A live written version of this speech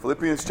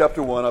Philippians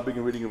chapter 1, I'll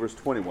begin reading in verse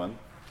 21.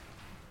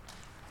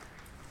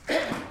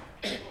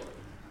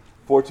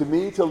 For to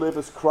me to live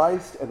is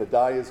Christ, and to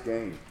die is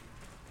gain.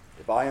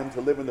 If I am to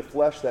live in the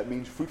flesh, that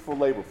means fruitful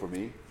labor for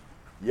me.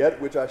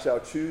 Yet which I shall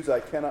choose I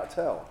cannot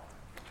tell.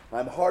 I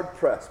am hard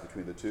pressed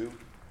between the two.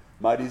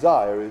 My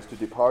desire is to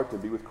depart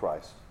and be with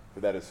Christ, for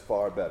that is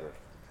far better.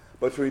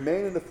 But to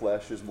remain in the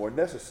flesh is more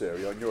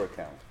necessary on your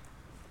account.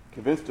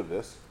 Convinced of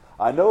this,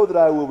 I know that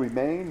I will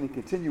remain and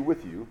continue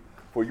with you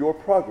for your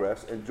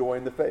progress and joy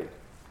in the faith,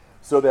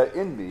 so that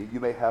in me you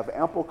may have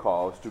ample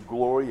cause to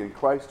glory in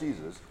Christ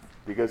Jesus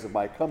because of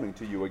my coming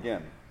to you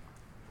again.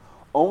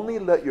 Only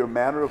let your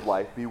manner of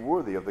life be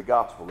worthy of the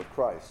gospel of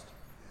Christ,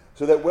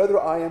 so that whether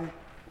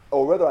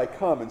I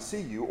come and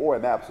see you or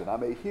am absent, I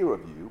may hear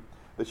of you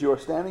that you are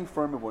standing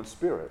firm in one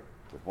spirit,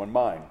 with one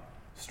mind,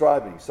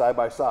 striving side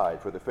by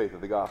side for the faith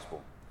of the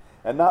gospel,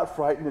 and not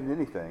frightened in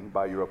anything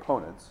by your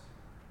opponents.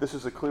 This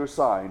is a clear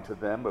sign to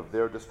them of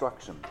their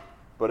destruction,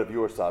 but of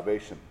your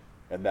salvation,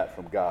 and that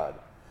from God.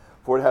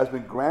 For it has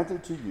been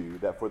granted to you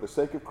that for the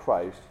sake of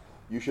Christ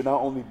you should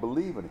not only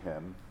believe in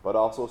him, but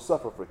also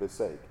suffer for his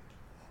sake,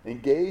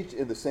 engaged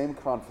in the same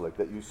conflict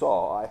that you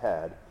saw I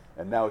had,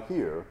 and now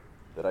hear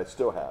that I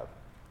still have.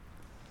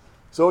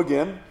 So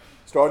again,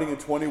 starting in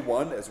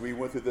 21, as we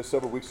went through this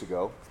several weeks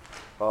ago,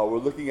 we're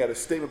looking at a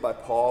statement by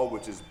Paul,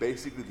 which is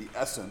basically the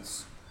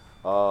essence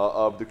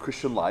of the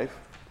Christian life,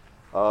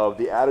 of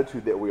the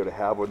attitude that we are to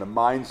have, or the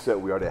mindset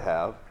we are to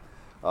have.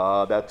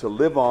 That to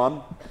live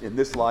on in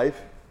this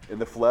life, in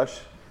the flesh,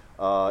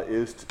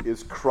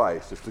 is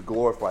Christ. It's to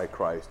glorify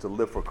Christ, to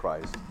live for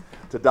Christ.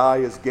 To die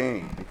is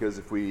gain, because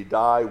if we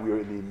die, we are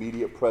in the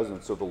immediate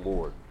presence of the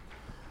Lord.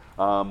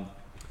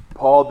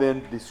 Paul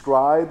then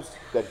describes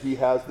that he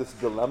has this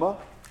dilemma.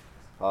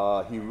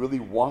 He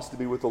really wants to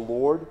be with the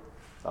Lord.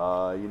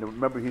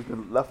 Remember, he's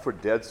been left for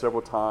dead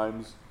several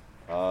times.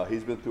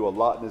 He's been through a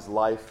lot in his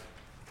life.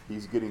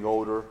 He's getting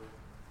older.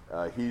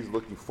 He's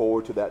looking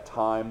forward to that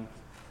time.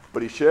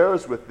 But he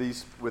shares with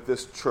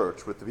this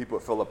church, with the people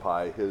at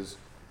Philippi, his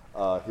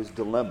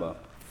dilemma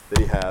that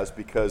he has,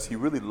 because he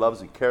really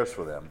loves and cares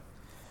for them.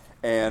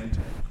 And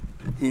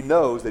he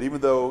knows that even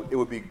though it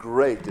would be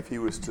great if he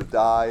was to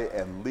die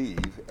and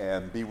leave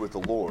and be with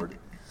the Lord,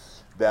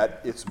 that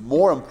it's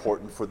more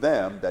important for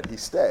them that he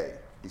stay.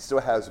 He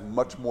still has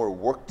much more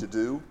work to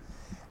do,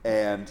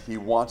 and he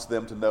wants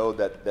them to know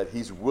that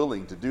he's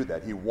willing to do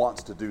that. He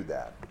wants to do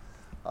that.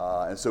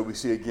 And so we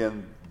see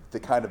again the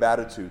kind of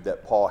attitude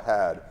that Paul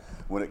had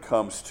when it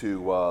comes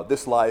to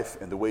this life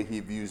and the way he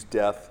views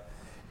death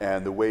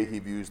and the way he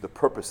views the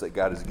purpose that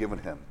God has given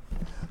him.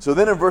 So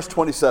then in verse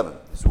 27,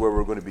 this is where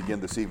we're going to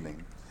begin this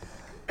evening.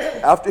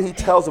 After he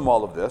tells them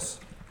all of this,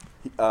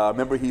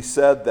 remember he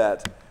said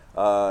that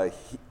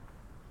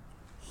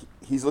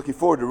he's looking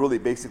forward to really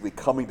basically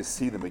coming to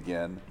see them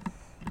again.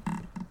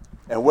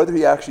 And whether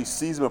he actually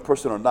sees them in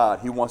person or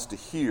not, he wants to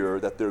hear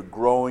that they're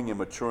growing and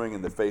maturing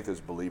in the faith as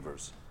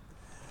believers.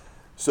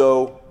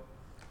 So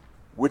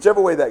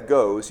whichever way that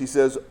goes, he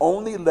says,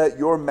 only let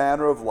your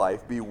manner of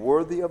life be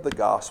worthy of the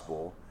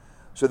gospel,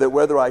 so that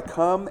whether I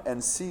come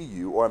and see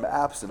you or am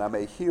absent, I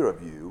may hear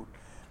of you,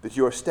 that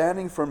you are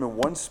standing firm in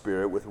one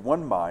spirit with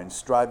one mind,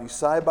 striving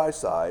side by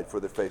side for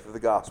the faith of the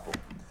gospel.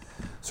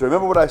 So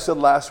remember what I said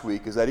last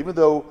week, is that even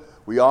though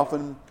we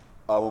often,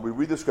 when we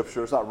read the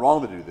scripture, it's not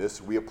wrong to do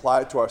this, we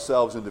apply it to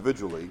ourselves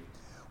individually,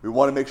 we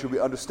want to make sure we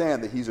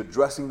understand that he's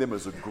addressing them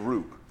as a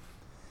group.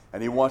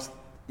 And he wants,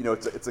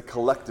 it's a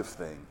collective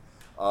thing.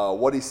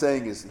 What he's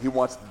saying is he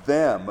wants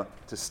them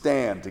to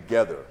stand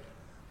together.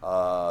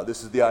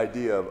 This is the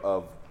idea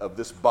of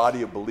this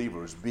body of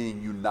believers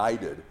being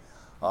united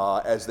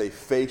as they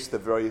face the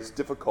various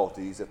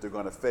difficulties that they're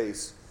going to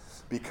face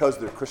because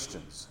they're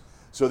Christians.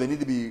 So they need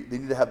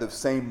to have the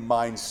same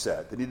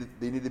mindset.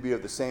 They need to be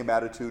of the same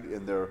attitude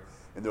in their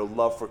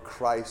love for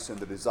Christ and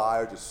the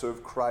desire to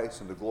serve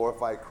Christ and to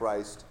glorify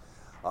Christ.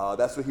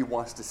 That's what he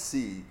wants to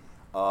see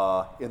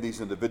in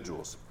these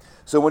individuals.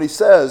 So when he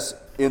says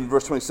in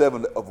verse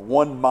 27 of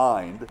one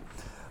mind,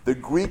 the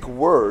Greek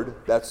word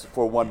that's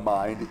for one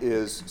mind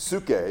is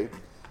psyche.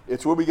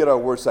 It's where we get our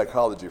word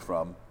psychology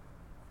from.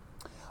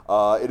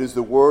 It is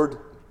the word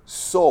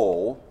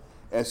soul.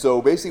 And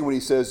so basically when he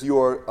says you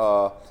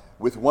are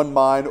with one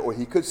mind, or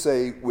he could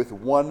say with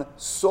one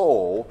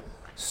soul,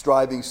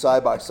 striving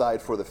side by side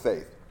for the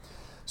faith.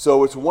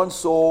 So it's one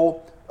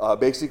soul.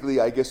 Basically,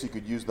 I guess you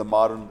could use the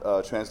modern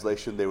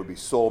translation. They would be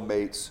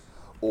soulmates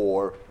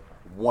or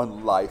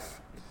one life.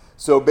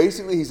 So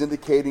basically he's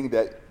indicating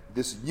that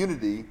this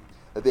unity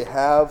that they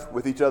have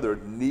with each other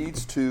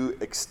needs to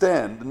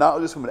extend, not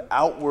just from an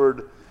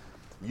outward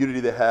unity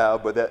they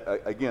have, but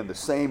that, again, the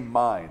same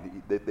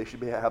mind. They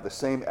should have the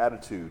same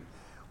attitude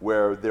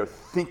where they're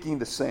thinking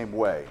the same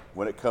way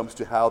when it comes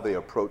to how they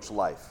approach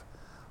life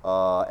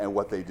and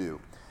what they do.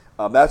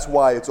 That's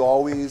why it's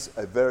always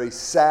a very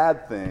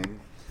sad thing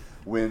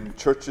when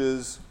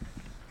churches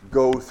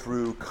go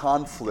through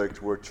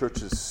conflict, where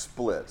churches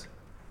split.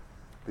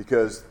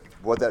 Because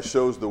what that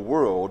shows the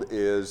world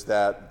is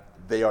that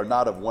they are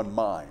not of one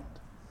mind.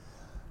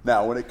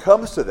 Now, when it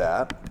comes to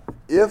that,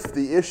 if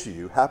the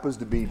issue happens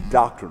to be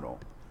doctrinal,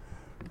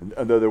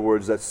 in other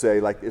words, let's say,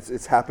 like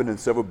it's happened in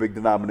several big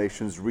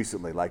denominations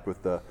recently, like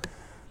with the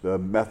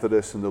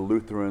Methodists and the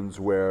Lutherans,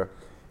 where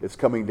it's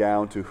coming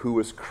down to who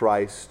is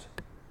Christ,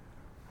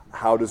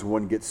 how does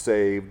one get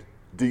saved,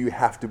 do you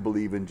have to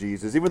believe in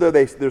Jesus? Even though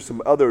there's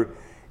some other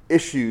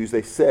issues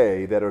they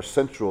say that are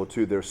central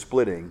to their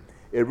splitting,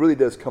 it really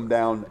does come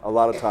down a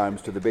lot of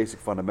times to the basic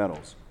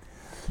fundamentals.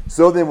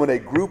 So then when a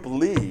group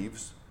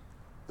leaves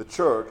the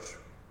church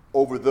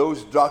over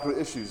those doctrinal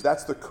issues,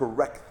 that's the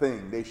correct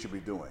thing they should be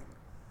doing.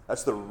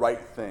 That's the right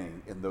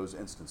thing in those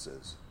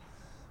instances.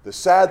 The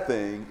sad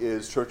thing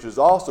is churches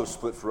also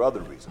split for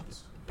other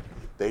reasons.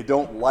 They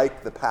don't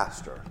like the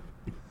pastor,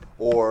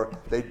 or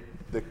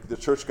the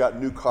church got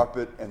new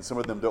carpet and some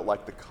of them don't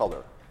like the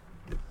color,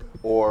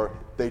 or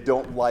they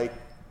don't like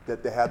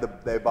that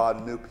they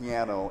bought a new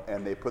piano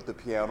and they put the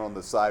piano on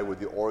the side where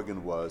the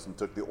organ was and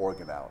took the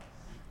organ out.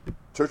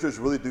 Churches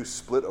really do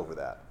split over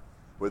that,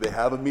 where they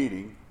have a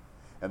meeting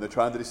and they're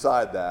trying to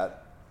decide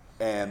that,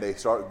 and they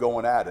start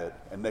going at it,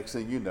 and next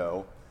thing you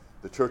know,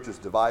 the church is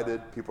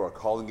divided, people are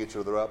calling each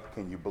other up,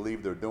 can you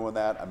believe they're doing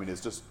that? I mean,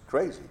 it's just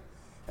crazy.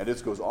 And it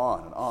just goes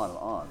on and on and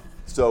on.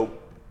 So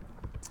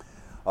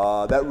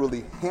that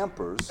really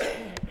hampers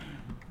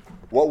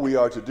what we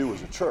are to do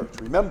as a church.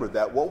 Remember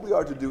that what we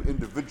are to do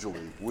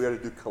individually, we are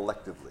to do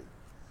collectively.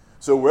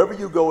 So wherever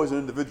you go as an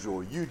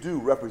individual, you do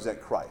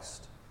represent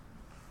Christ.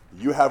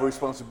 You have a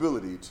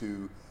responsibility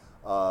to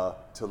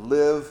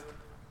live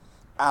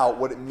out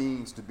what it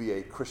means to be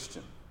a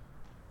Christian.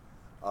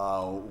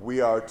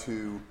 We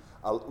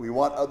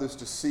want others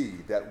to see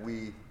that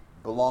we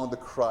belong to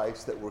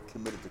Christ, that we're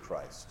committed to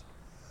Christ.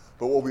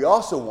 But what we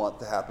also want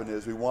to happen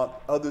is we want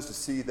others to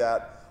see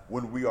that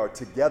when we are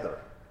together.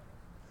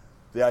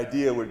 The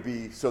idea would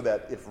be so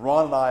that if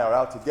Ron and I are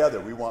out together,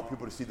 we want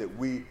people to see that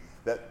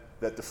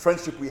that the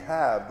friendship we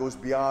have goes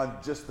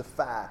beyond just the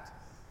fact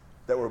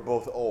that we're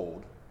both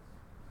old.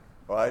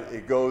 Right?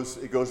 It goes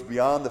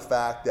beyond the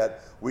fact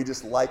that we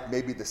just like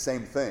maybe the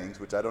same things,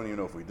 which I don't even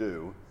know if we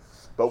do,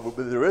 but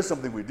there is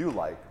something we do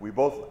like. We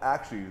both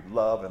actually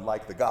love and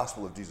like the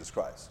gospel of Jesus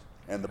Christ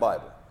and the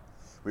Bible.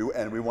 We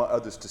want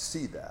others to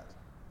see that.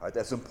 Right?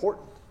 That's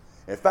important.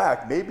 In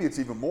fact, maybe it's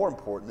even more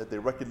important that they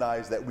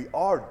recognize that we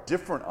are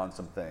different on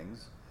some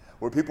things,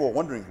 where people are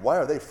wondering, why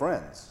are they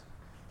friends?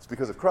 It's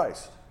because of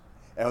Christ.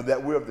 And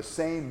that we're of the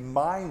same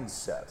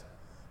mindset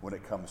when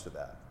it comes to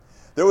that.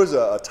 There was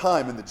a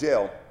time in the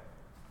jail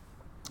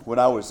when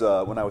I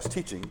was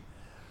teaching,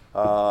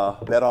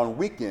 that on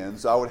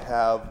weekends I would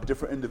have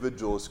different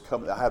individuals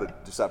come. I had a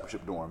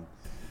discipleship dorm,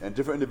 and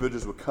different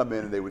individuals would come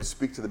in and they would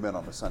speak to the men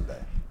on the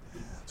Sunday.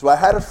 So I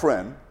had a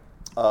friend,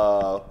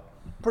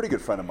 pretty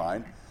good friend of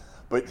mine,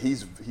 but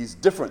he's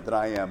different than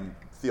I am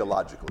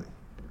theologically.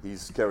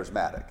 He's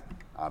charismatic.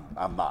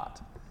 I'm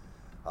not.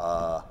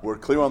 We're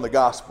clear on the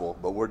gospel,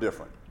 but we're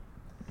different.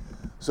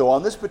 So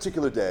on this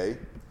particular day,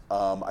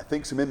 I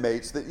think some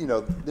inmates that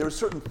there were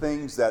certain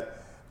things that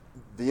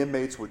the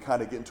inmates would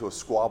kind of get into a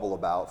squabble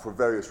about for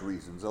various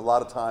reasons. And a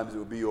lot of times it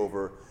would be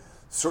over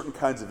certain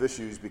kinds of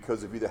issues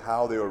because of either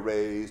how they were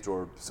raised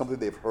or something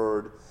they've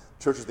heard,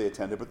 churches they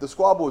attended. But the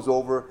squabble was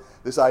over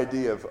this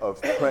idea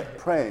of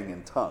praying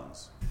in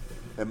tongues.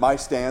 And my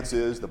stance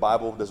is the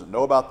Bible doesn't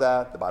know about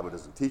that. The Bible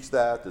doesn't teach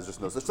that. There's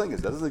just no such thing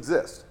as that. It doesn't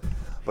exist.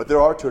 But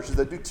there are churches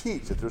that do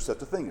teach that there's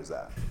such a thing as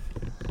that.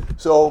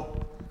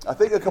 So I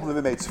think a couple of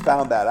inmates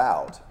found that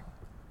out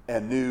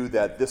and knew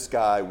that this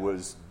guy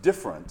was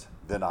different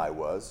than I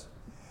was.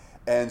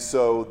 And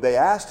so they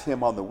asked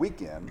him on the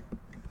weekend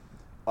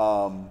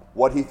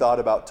what he thought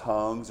about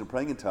tongues and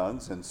praying in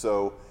tongues. And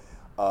so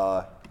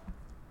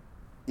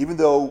even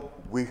though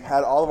we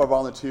had all of our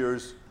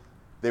volunteers,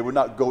 they would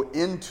not go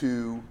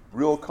into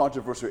real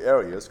controversial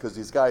areas because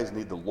these guys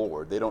need the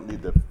Lord. They don't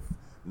need to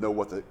know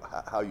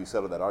how you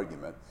settle that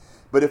argument.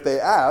 But if they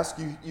ask,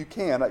 you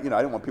can. I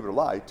didn't want people to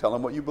lie. Tell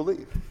them what you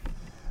believe.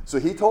 So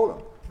he told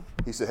them.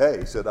 He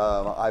said,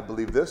 I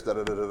believe this,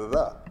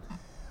 da-da-da-da-da-da.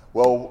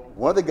 Well,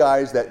 one of the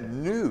guys that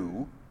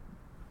knew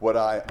what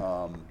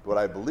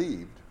I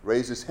believed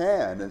raised his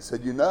hand and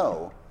said,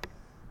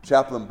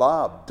 Chaplain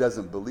Bob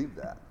doesn't believe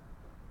that.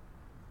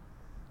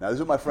 Now, this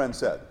is what my friend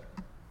said.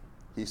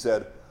 He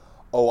said,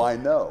 oh, I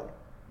know,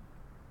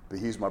 but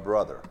he's my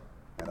brother,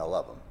 and I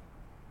love him.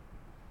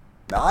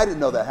 Now, I didn't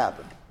know that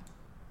happened.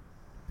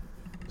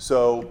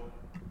 So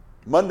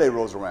Monday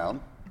rolls around.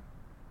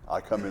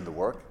 I come into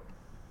work.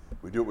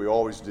 We do what we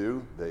always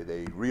do.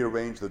 They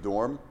rearrange the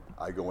dorm.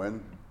 I go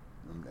in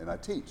and I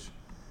teach.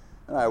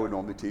 And I would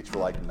normally teach for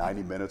like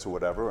 90 minutes or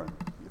whatever. And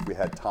if we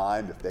had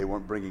time, if they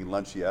weren't bringing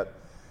lunch yet,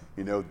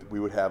 we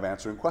would have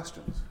answering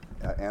questions.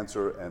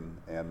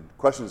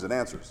 Questions and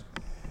answers.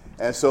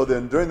 And so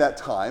then during that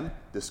time,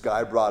 this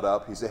guy brought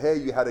up, he said, hey,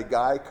 you had a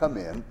guy come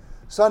in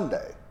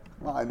Sunday.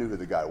 Well, I knew who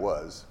the guy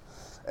was.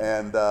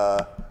 And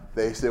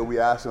they said, we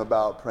asked him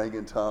about praying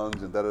in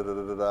tongues and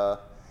da-da-da-da-da.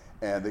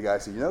 And the guy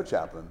said,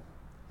 Chaplain,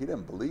 he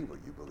didn't believe what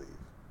you believe.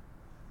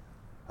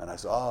 And I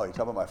said, oh, you're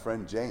talking about my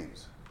friend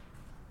James.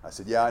 I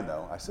said, yeah, I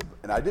know. I said,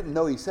 and I didn't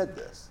know he said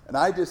this. And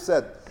I just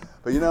said,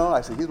 but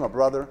I said, he's my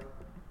brother.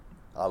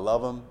 I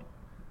love him.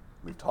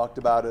 We've talked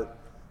about it.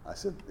 I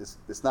said,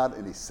 it's not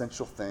an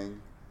essential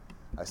thing.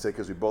 I said,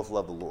 because we both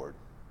love the Lord.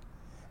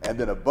 And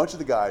then a bunch of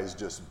the guys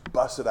just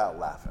busted out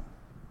laughing.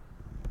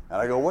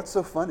 And I go, what's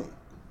so funny?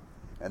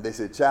 And they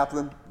said,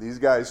 Chaplain, these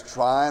guys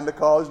trying to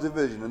cause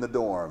division in the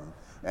dorm,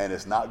 and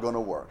it's not going to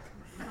work.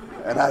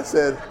 And I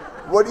said,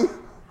 what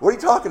are you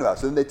talking about?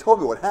 So then they told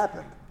me what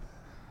happened.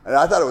 And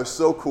I thought it was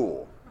so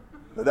cool.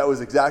 But that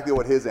was exactly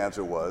what his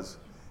answer was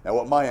and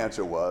what my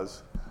answer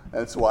was.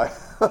 And so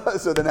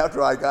so then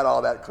after I got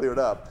all that cleared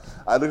up,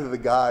 I looked at the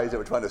guys that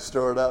were trying to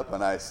stir it up,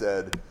 and I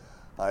said,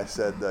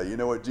 you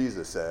know what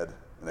Jesus said?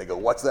 And they go,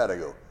 what's that? I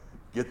go,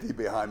 get thee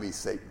behind me,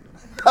 Satan.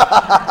 And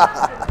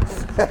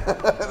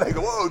they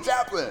go, whoa,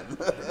 Chaplain.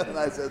 And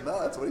I said, no,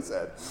 that's what he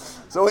said.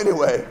 So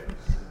anyway,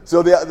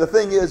 so the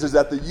thing is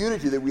that the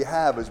unity that we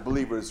have as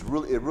believers,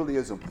 it really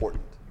is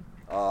important.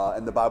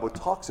 And the Bible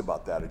talks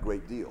about that a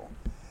great deal.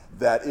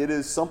 That it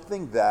is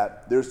something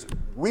that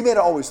we may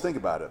not always think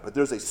about it, but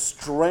there's a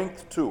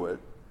strength to it.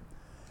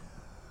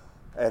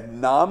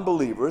 And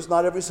non-believers,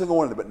 not every single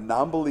one of them, but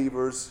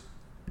non-believers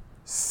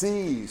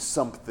see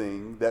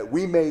something that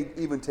we may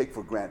even take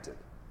for granted.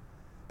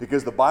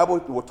 Because the Bible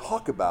will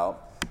talk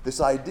about this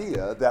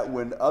idea that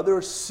when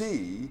others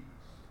see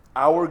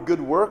our good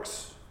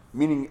works,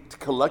 meaning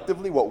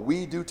collectively what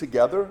we do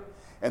together,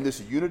 and this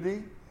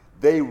unity,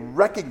 they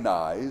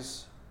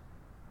recognize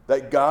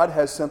that God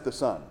has sent the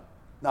Son.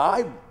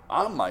 Now,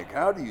 I'm like,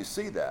 how do you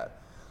see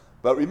that?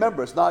 But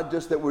remember, it's not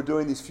just that we're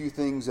doing these few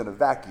things in a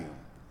vacuum.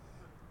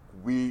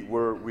 We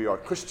are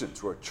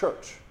Christians. We're a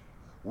church.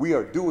 We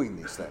are doing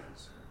these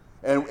things.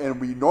 And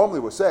we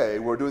normally will say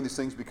we're doing these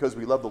things because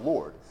we love the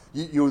Lord.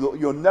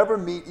 You'll never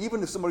meet,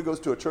 even if somebody goes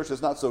to a church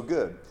that's not so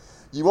good,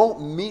 you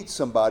won't meet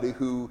somebody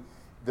who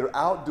they're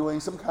out doing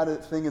some kind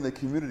of thing in the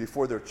community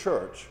for their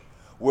church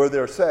where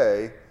they'll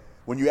say,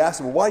 when you ask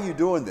them, well, why are you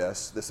doing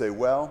this? They say,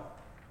 well,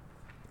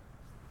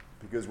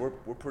 because we're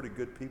pretty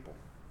good people.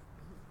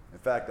 In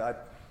fact,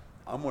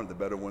 I'm one of the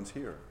better ones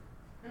here.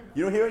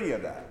 You don't hear any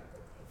of that.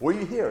 What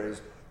you hear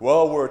is,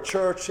 well, we're a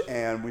church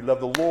and we love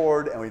the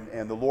Lord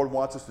and the Lord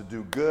wants us to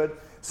do good.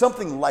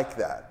 Something like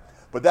that.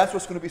 But that's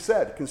what's going to be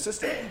said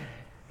consistently.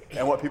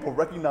 And what people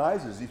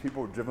recognize is these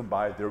people are driven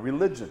by their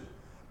religion,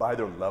 by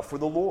their love for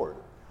the Lord.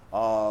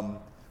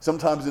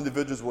 Sometimes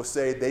individuals will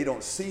say they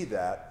don't see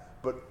that,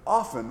 but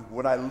often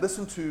when I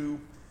listen to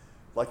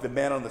like the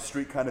man on the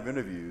street kind of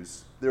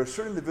interviews, there are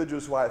certain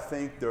individuals who I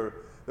think they're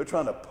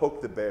trying to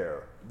poke the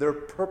bear. They're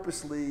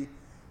purposely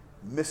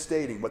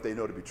misstating what they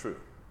know to be true.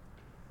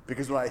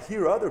 Because when I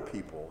hear other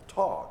people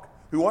talk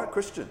who aren't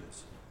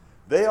Christians,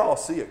 they all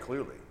see it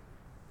clearly.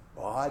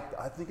 Well,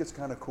 I think it's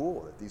kind of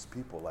cool that these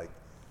people, like,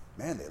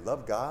 man, they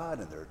love God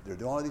and they're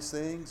doing all these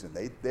things and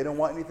they don't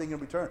want anything in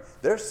return.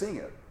 They're seeing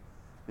it.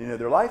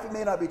 Their life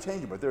may not be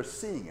changing, but they're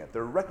seeing it.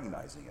 They're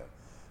recognizing it.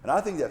 And I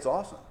think that's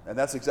awesome. And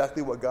that's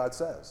exactly what God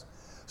says.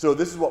 So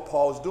this is what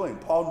Paul is doing.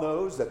 Paul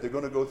knows that they're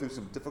going to go through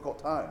some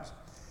difficult times.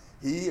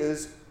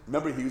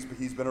 Remember,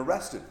 he's been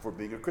arrested for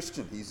being a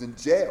Christian. He's in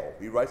jail.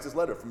 He writes this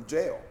letter from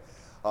jail.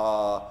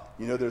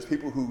 There's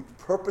people who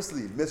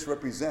purposely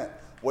misrepresent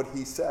what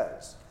he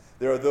says.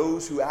 There are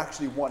those who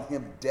actually want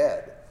him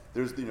dead.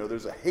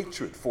 There's a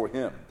hatred for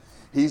him.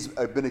 He's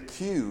been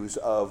accused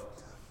of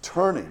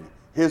turning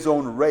his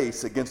own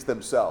race against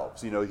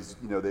themselves.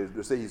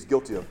 They say he's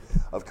guilty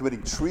of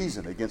committing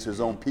treason against his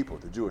own people,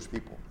 the Jewish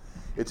people.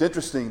 It's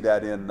interesting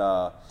that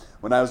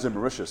when I was in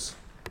Mauritius,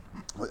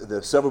 there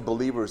are several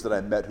believers that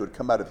I met who had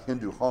come out of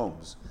Hindu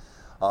homes.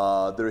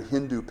 Their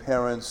Hindu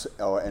parents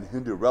and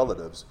Hindu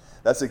relatives,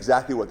 that's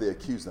exactly what they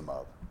accuse them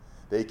of.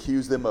 They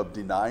accuse them of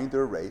denying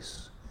their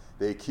race.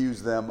 They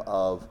accuse them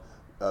of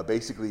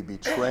basically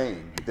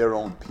betraying their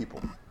own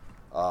people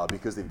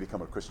because they've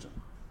become a Christian.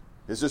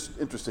 It's just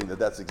interesting that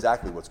that's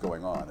exactly what's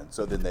going on. And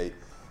so then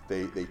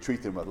they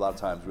treat them a lot of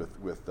times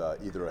with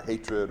either a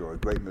hatred or a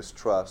great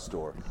mistrust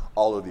or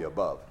all of the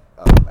above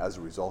as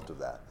a result of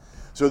that.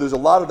 So there's a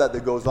lot of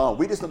that goes on.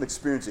 We just don't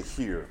experience it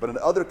here. But in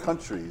other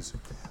countries,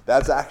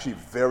 that's actually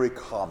very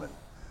common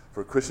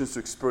for Christians to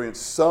experience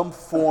some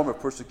form of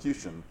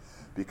persecution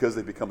because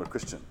they become a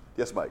Christian.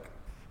 Yes, Mike?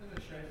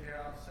 This shows you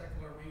how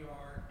secular we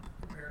are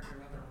compared to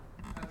other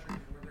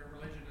countries where their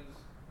religion is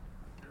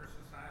their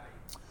society.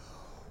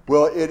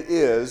 Well, it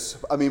is.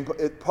 I mean,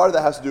 part of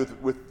that has to do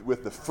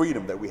with the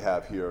freedom that we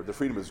have here. The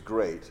freedom is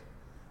great,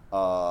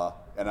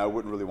 and I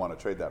wouldn't really want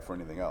to trade that for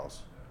anything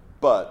else.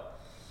 But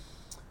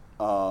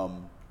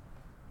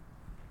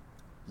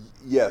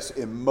yes,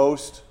 in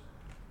most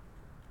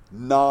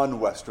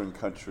non-Western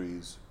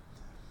countries,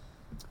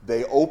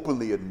 they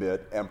openly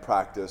admit and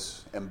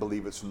practice and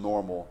believe it's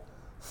normal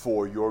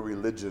for your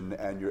religion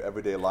and your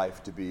everyday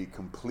life to be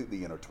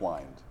completely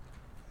intertwined.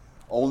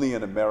 Only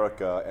in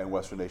America and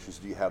Western nations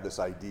do you have this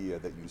idea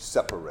that you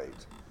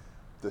separate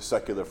the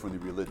secular from the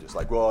religious.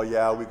 Like, well,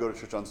 yeah, we go to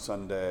church on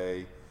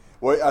Sunday.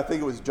 Well, I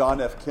think it was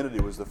John F. Kennedy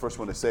was the first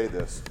one to say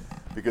this,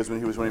 because when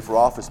he was running for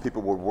office,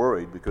 people were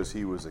worried because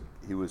he was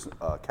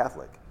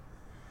Catholic.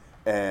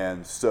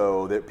 And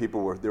so there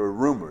were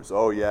rumors,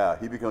 oh yeah,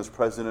 he becomes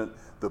president,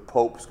 the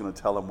Pope's going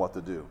to tell him what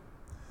to do.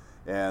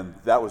 And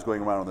that was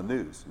going around on the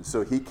news. And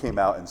so he came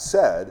out and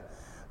said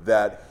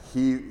that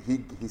he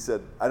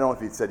said, I don't know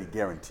if he said he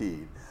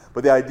guaranteed,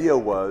 but the idea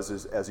was,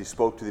 is, as he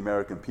spoke to the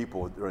American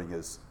people during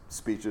his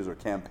speeches or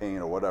campaign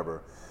or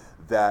whatever,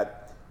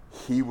 that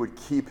he would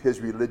keep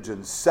his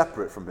religion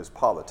separate from his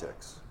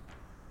politics.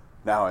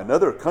 Now, in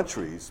other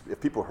countries,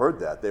 if people heard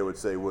that, they would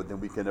say, well, then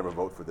we can never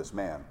vote for this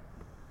man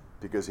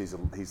because he's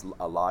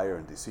a liar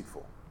and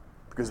deceitful.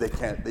 Because they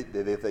can't,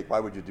 they think, why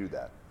would you do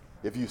that?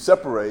 If you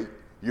separate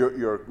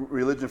your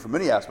religion from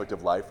any aspect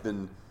of life,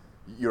 then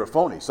you're a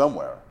phony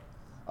somewhere.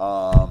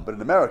 But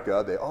in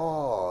America,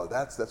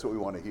 that's what we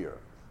want to hear.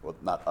 Well,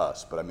 not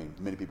us, but I mean,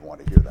 many people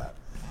want to hear that.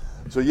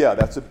 So yeah,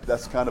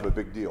 that's kind of a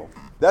big deal.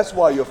 That's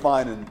why you'll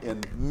find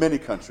in many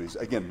countries,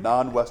 again,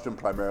 non-Western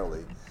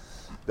primarily,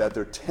 that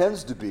there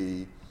tends to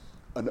be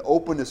an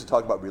openness to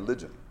talk about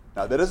religion.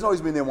 Now, that doesn't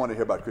always mean they want to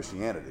hear about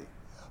Christianity,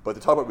 but to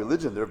talk about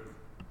religion,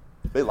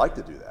 they like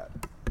to do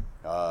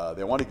that.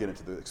 They want to get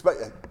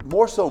into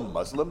more so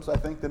Muslims, I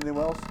think, than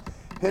anyone else.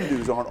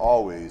 Hindus aren't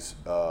always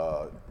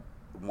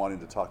wanting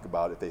to talk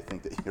about if they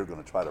think that you're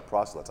going to try to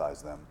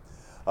proselytize them.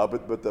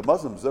 But the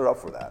Muslims, they're up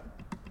for that.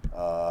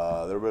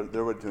 They're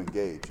ready to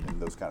engage in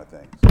those kind of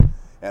things,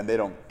 and they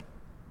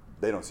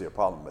don't see a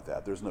problem with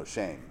that. There's no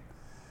shame.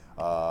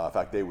 In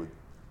fact, they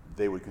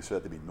would consider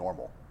that to be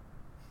normal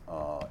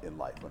in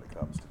life when it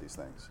comes to these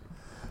things.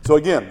 So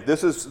again,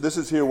 this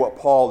is here what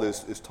Paul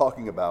is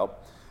talking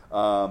about.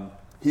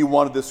 He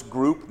wanted this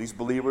group, these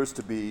believers,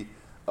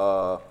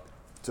 to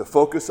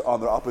focus on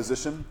their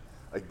opposition.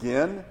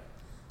 Again,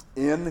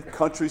 in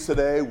countries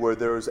today where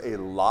there's a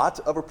lot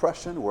of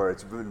oppression, where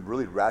it's been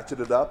really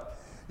ratcheted up,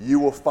 you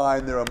will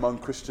find there among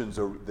Christians,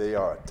 they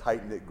are a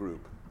tight-knit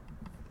group.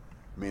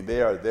 I mean,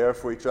 they are there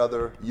for each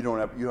other. You don't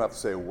have to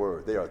say a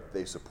word.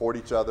 They support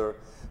each other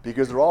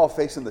because they're all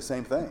facing the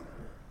same thing.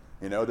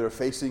 You know, they're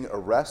facing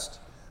arrest,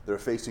 they're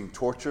facing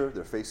torture,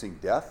 they're facing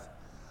death.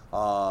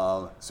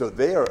 So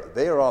they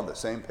are on the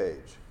same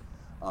page,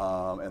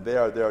 and they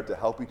are there to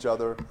help each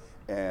other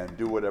and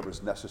do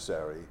whatever's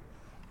necessary.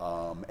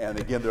 And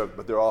again,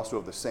 they're also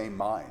of the same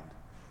mind,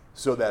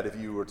 so that if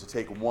you were to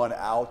take one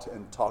out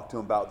and talk to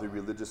them about their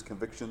religious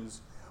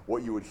convictions,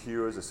 what you would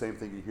hear is the same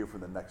thing you hear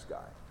from the next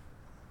guy.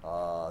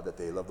 That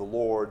they love the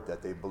Lord,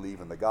 that they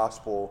believe in the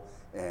gospel,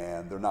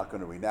 and they're not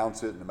going to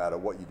renounce it no matter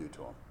what you do to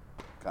them,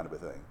 kind of a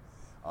thing.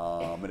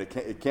 And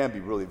it can be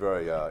really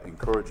very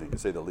encouraging, to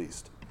say the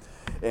least.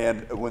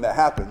 And when that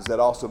happens, that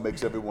also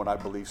makes everyone, I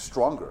believe,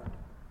 stronger.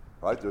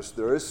 Right?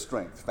 There is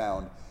strength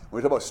found.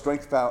 When we talk about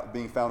strength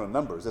being found in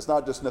numbers, it's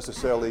not just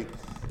necessarily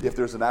if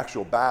there's an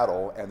actual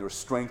battle and there's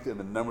strength in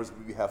the numbers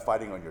that you have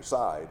fighting on your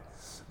side,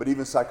 but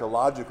even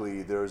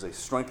psychologically, there's a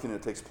strengthening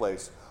that takes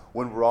place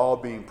when we're all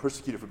being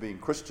persecuted for being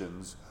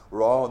Christians.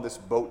 We're all in this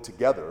boat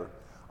together.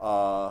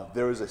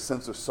 There is a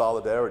sense of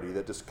solidarity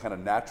that just kind of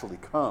naturally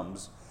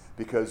comes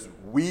because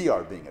we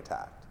are being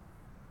attacked.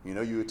 You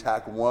know, you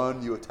attack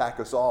one, you attack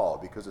us all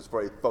because it's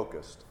very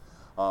focused.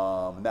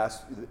 And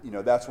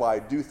that's why I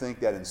do think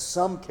that in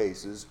some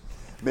cases,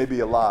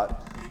 maybe a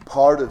lot,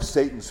 part of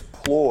Satan's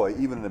ploy,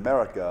 even in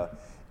America,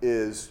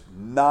 is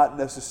not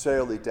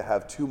necessarily to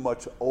have too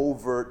much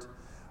overt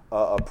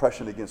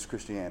oppression against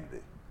Christianity,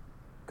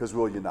 because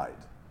we'll unite.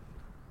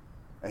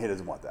 And he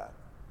doesn't want that.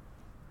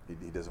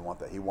 He doesn't want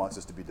that. He wants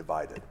us to be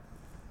divided.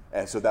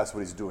 And so that's what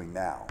he's doing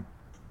now.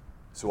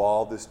 So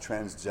all this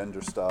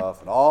transgender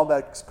stuff and all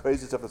that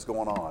crazy stuff that's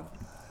going on,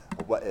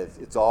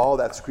 it's all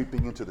that's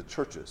creeping into the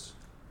churches.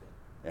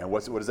 And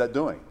what is that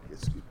doing?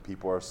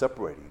 People are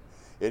separating.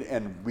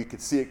 And we could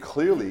see it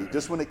clearly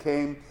just when it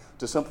came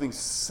to something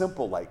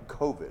simple like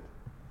COVID.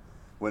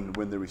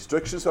 When the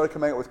restrictions started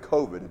coming out with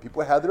COVID, and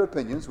people had their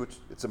opinions, which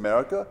it's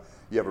America,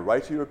 you have a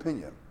right to your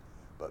opinion.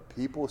 But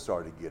people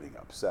started getting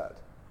upset,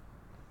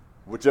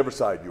 whichever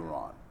side you were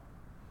on,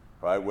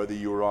 right? Whether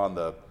you were on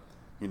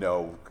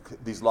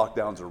these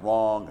lockdowns are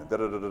wrong, and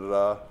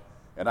da-da-da-da-da,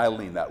 and I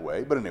lean that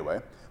way. But anyway,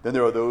 then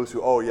there are those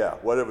who,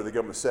 whatever the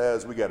government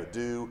says, we got to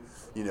do.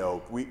 We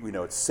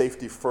know it's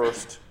safety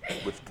first,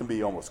 which can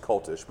be almost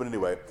cultish. But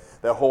anyway,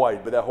 that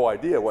whole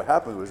idea, what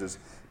happened was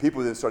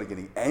people then started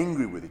getting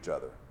angry with each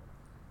other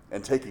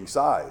and taking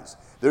sides.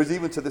 There's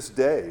even to this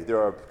day, there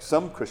are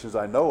some Christians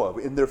I know of,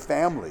 in their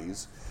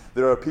families,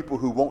 there are people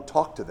who won't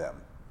talk to them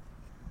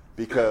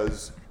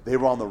because they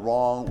were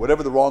on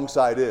whatever the wrong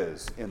side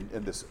is in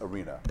this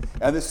arena.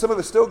 And some of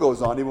it still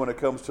goes on even when it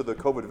comes to the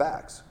COVID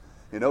vax.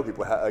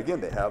 People,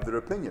 they have their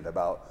opinion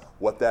about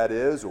what that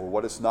is or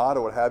what it's not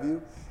or what have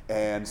you.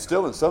 And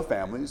still in some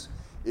families,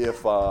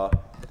 if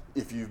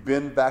you've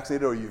been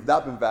vaccinated or you've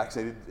not been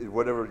vaccinated,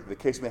 whatever the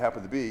case may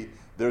happen to be,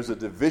 there's a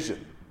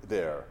division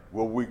there.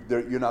 Well,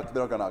 they're not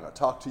going to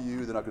talk to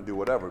you, they're not going to do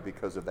whatever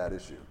because of that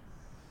issue.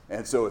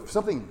 And so if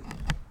something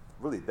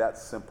really that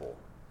simple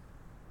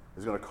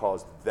is going to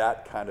cause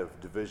that kind of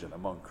division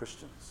among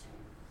Christians,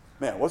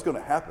 man, what's going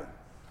to happen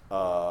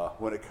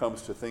when it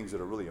comes to things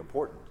that are really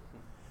important?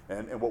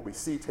 And what we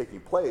see taking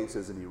place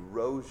is an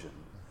erosion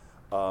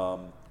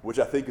which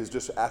I think is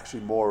just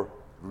actually more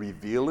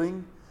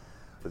revealing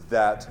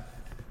that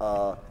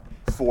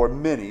for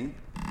many,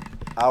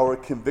 our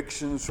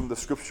convictions from the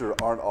Scripture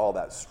aren't all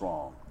that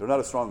strong. They're not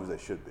as strong as they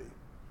should be.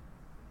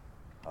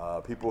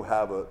 People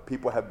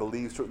have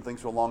believed certain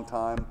things for a long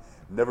time,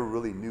 never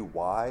really knew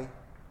why,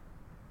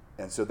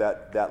 and so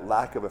that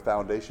lack of a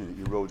foundation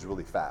erodes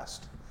really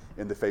fast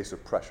in the face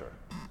of pressure.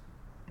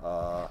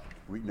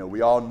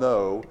 We all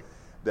know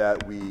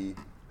that we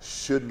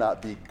should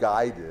not be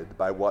guided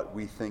by what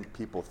we think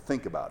people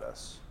think about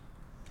us.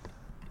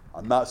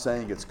 I'm not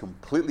saying it's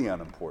completely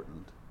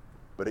unimportant,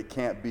 but it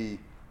can't be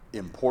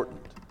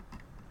important.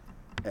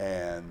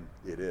 And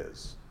it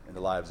is in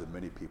the lives of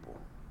many people.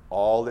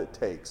 All it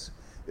takes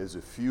is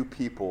a few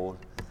people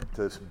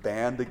to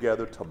band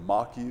together to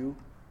mock you,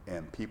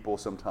 and people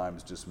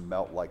sometimes just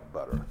melt like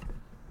butter.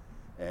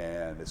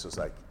 And it's just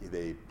like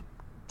they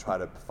try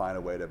to find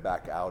a way to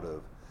back out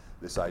of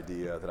this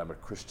idea that I'm a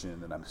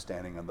Christian and I'm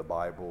standing on the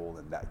Bible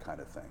and that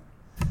kind of thing.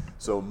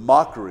 So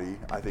mockery,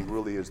 I think,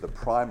 really is the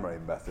primary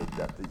method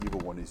that the evil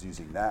one is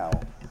using now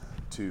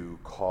to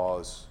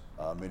cause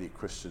many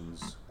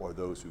Christians, or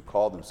those who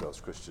call themselves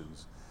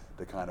Christians,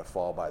 to kind of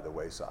fall by the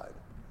wayside.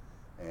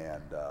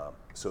 And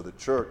so the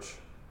church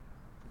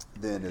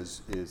then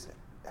is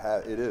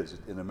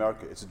in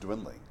America, it's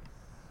dwindling.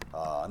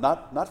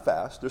 Not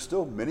fast. There's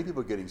still many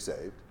people getting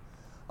saved.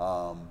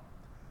 I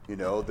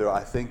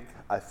think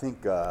I'm trying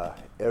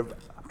to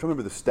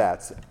remember the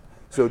stats.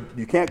 So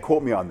you can't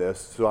quote me on this.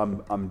 So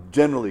I'm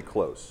generally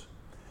close.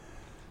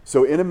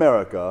 So in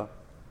America,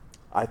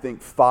 I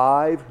think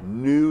 5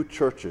 new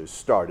churches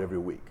start every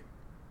week.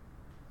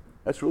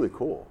 That's really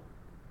cool.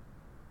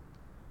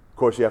 Of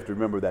course, you have to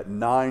remember that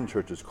 9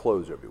 churches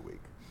close every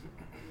week.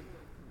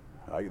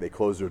 They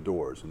close their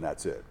doors, and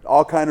that's it.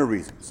 All kind of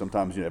reasons.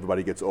 Sometimes,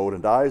 everybody gets old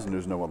and dies, and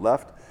there's no one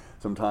left.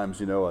 Sometimes,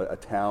 a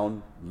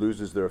town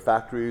loses their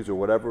factories or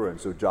whatever, and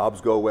so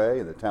jobs go away,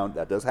 and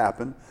that does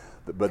happen.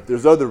 But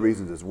there's other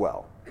reasons as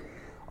well.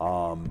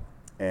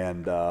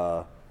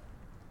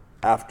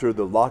 After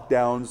the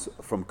lockdowns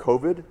from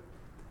COVID,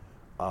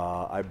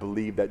 I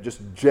believe that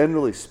just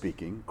generally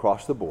speaking,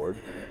 across the board,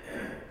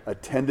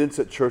 attendance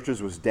at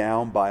churches was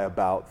down by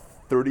about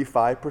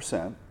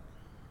 35%,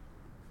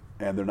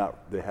 and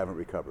they haven't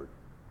recovered.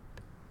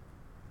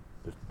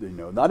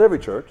 Not every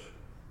church,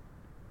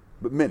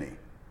 but many.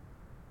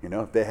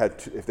 If they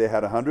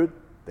had 100,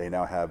 they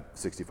now have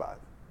 65.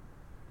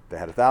 If they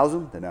had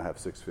 1,000, they now have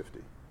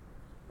 650.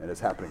 And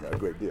it's happening a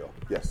great deal.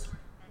 Yes?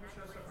 What's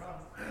just the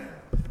problem?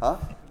 Huh?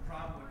 The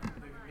problem with the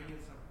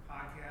convenience of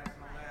podcasts and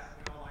all that,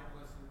 we all like to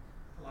listen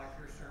to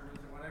your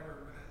sermons or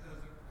whatever, but it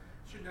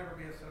should never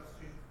be a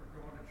substitute for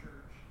going to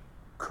church.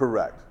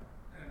 Correct.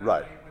 And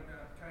right. With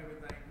the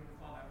COVID thing, people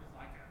thought that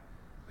was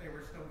they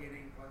were still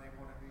getting what they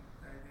wanted to be,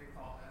 they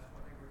thought that's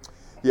what they were getting.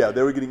 Yeah,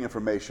 they were getting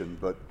information,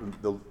 but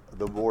the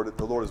Lord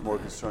is more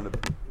concerned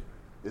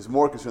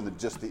than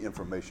just the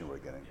information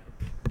we're getting.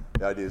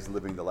 The idea is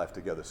living the life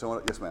together.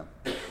 So, yes, ma'am.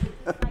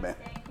 Ma'am.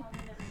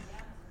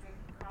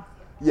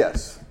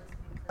 Yes,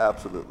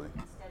 absolutely.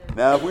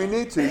 Now, if we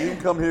need to, you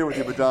can come here with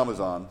your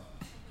pajamas on.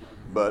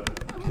 But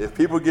if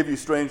people give you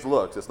strange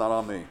looks, it's not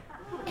on me.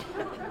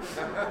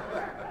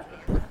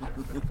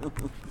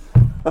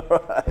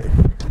 All right.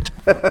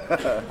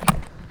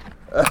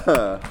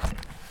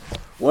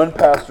 One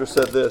pastor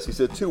said this. He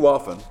said, too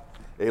often,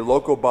 a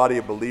local body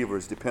of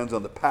believers depends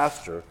on the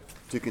pastor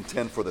to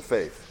contend for the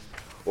faith,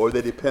 or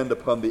they depend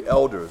upon the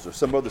elders or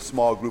some other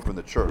small group in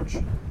the church.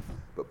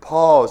 But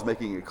Paul is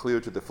making it clear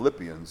to the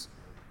Philippians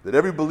that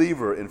every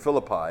believer in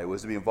Philippi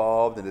was to be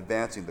involved in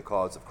advancing the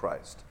cause of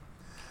Christ.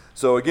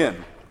 So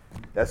again,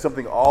 that's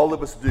something all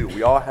of us do.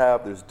 We all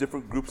have, there's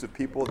different groups of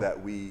people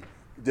we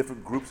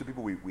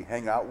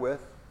hang out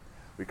with.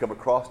 We come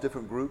across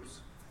different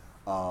groups.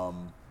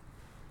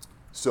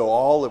 So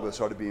all of us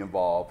are to be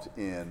involved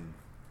in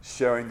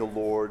sharing the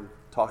Lord,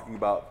 talking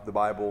about the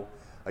Bible.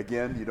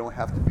 Again, you don't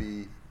have to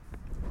be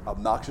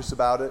obnoxious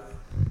about it.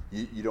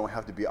 You don't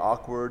have to be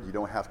awkward. You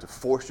don't have to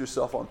force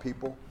yourself on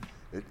people.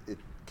 It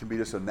can be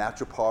just a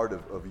natural part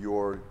of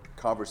your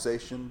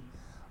conversation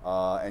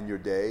and your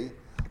day.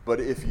 But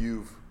I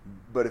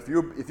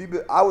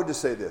would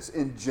just say this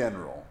in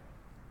general.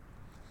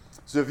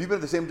 So if you've been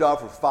at the same job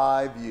for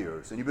 5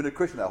 years and you've been a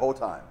Christian that whole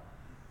time,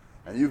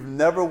 and you've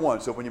never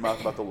once opened your mouth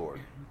about the Lord,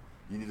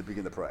 you need to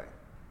begin to pray,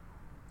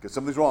 because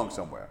something's wrong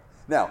somewhere.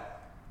 Now,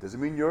 doesn't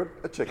mean you're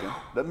a chicken.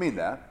 Doesn't mean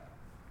that.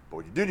 But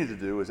what you do need to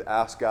do is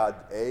ask God,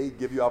 A,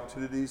 give you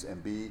opportunities,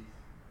 and B,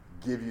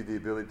 give you the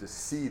ability to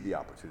see the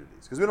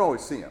opportunities. Because we don't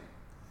always see them.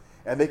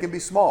 And they can be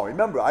small.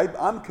 Remember,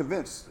 I'm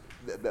convinced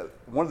that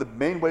one of the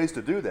main ways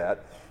to do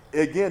that,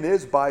 again,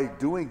 is by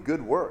doing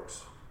good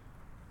works.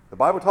 The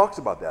Bible talks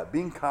about that,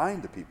 being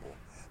kind to people.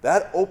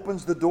 That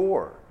opens the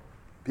door.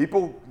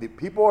 People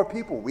are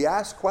people. We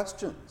ask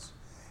questions.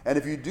 And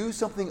if you do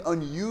something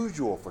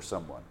unusual for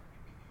someone,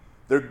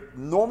 they're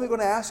normally going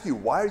to ask you,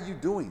 why are you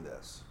doing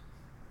this?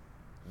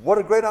 What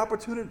a great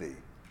opportunity.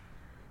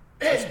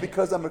 It's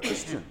because I'm a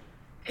Christian.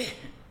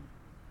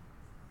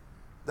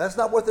 That's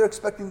not what they're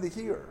expecting to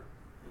hear.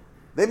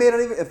 They may not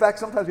even, in fact,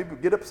 sometimes people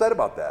get upset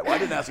about that. Well, I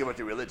didn't ask you about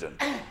your religion.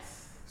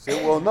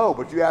 Say, well, no,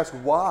 but you ask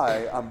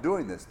why I'm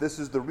doing this. This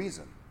is the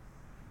reason.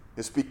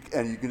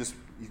 And you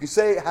can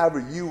say it however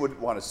you would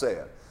want to say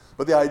it.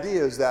 But the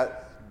idea is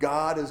that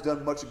God has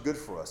done much good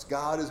for us.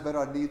 God has met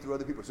our need through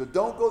other people. So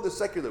don't go the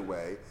secular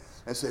way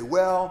and say,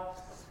 well,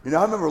 I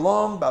remember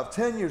about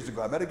 10 years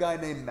ago, I met a guy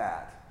named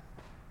Matt.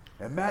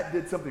 And Matt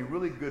did something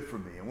really good for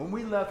me. And when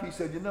we left, he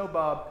said,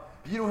 Bob,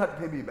 you don't have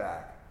to pay me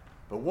back.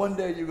 But one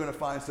day you're going to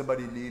find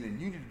somebody in need and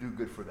you need to do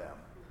good for them.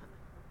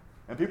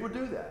 And people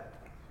do that.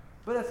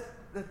 But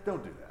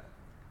don't do that.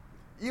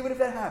 Even if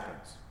that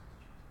happens.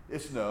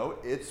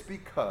 It's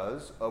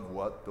because of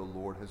what the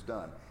Lord has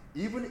done.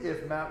 Even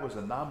if Matt was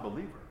a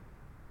non-believer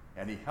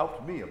and he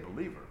helped me, a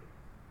believer,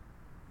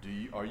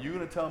 are you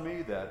going to tell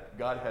me that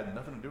God had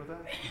nothing to do with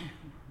that?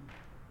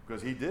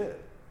 Because he did.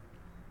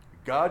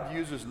 God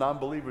uses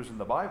non-believers in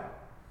the Bible.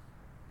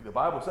 The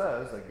Bible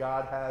says that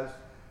God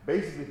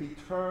basically he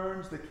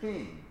turns the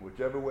king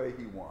whichever way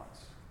he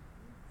wants.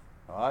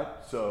 All right?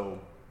 So,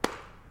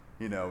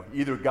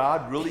 either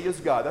God really is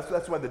God.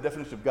 That's why the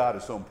definition of God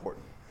is so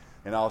important.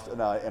 And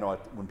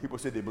when people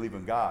say they believe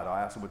in God, I'll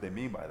ask them what they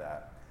mean by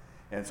that.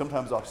 And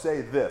sometimes I'll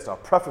say this. I'll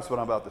preface what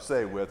I'm about to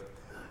say with,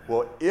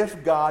 well,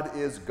 if God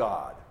is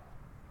God,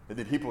 and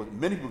then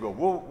many people go,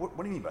 well, what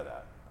do you mean by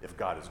that, if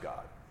God is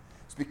God?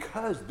 It's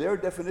because their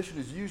definition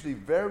is usually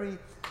very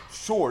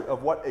short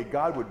of what a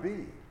God would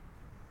be.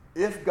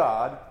 If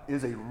God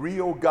is a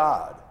real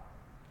God,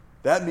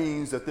 that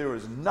means that there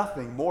is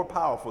nothing more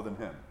powerful than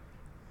him.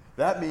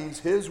 That means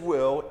his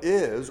will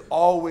is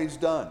always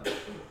done.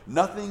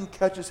 Nothing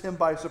catches him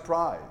by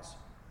surprise.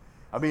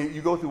 I mean,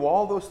 you go through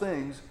all those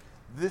things.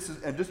 You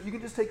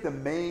can just take the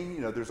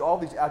main, there's all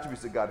these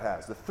attributes that God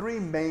has. The three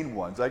main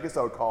ones, I guess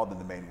I would call them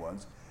the main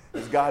ones,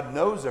 is God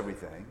knows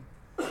everything,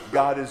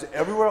 God is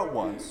everywhere at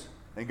once,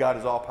 and God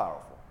is all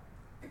powerful.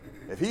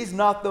 If he's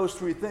not those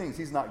three things,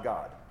 he's not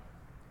God.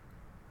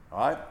 All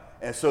right?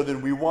 And so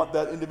then we want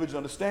that individual to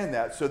understand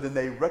that, so then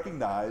they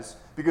recognize,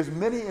 because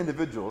many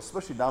individuals,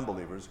 especially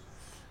non-believers,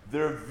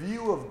 their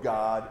view of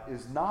God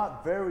is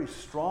not very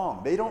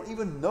strong. They don't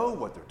even know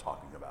what they're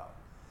talking about.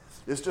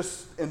 It's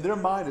just, in their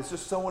mind, it's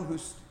just someone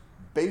who's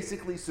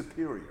basically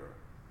superior.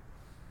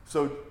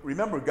 So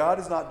remember, God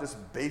is not just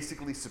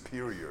basically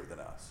superior than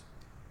us.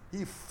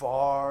 He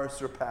far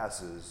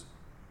surpasses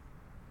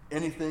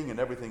anything and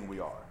everything we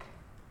are,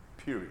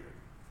 period.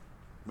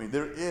 I mean,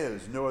 there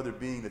is no other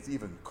being that's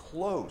even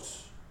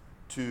close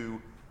to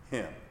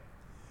him.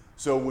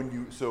 So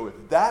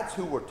if that's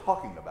who we're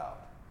talking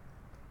about,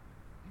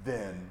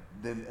 then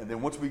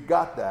once we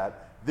got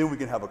that, then we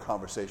can have a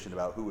conversation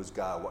about who is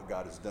God, what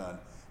God has done,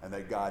 and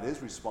that God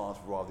is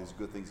responsible for all these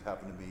good things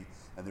happening to me.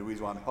 And the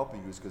reason why I'm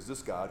helping you is because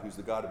this God, who's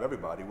the God of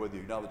everybody, whether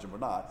you acknowledge him or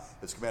not,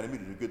 has commanded me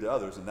to do good to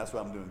others, and that's why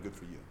I'm doing good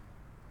for you.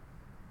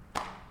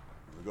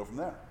 And we go from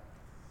there.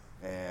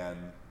 And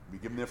we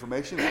give them the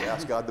information, we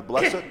ask God to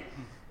bless it,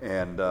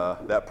 and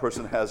that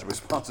person has a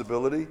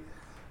responsibility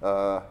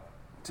to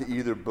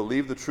either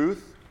believe the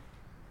truth,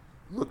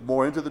 look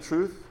more into the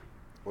truth,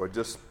 or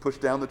just push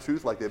down the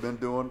truth like they've been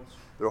doing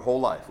their whole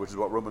life, which is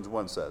what Romans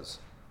 1 says.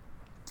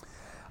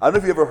 I don't know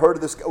if you ever heard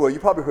of this. Well, you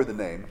probably heard the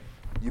name.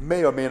 You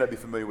may or may not be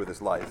familiar with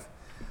his life.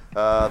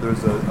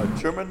 There's a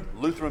German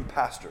Lutheran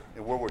pastor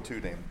in World War II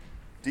named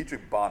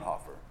Dietrich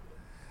Bonhoeffer.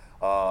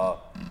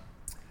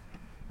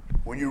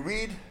 When you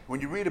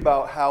read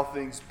about how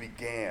things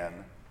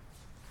began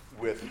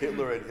with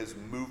Hitler and his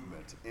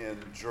movement in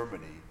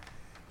Germany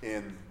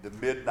in the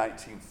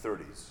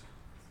mid-1930s,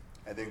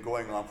 and then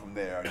going on from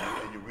there,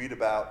 and you read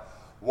about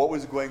what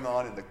was going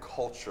on in the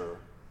culture,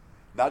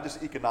 not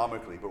just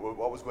economically, but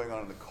what was going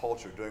on in the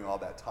culture during all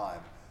that time.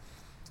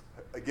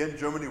 Again,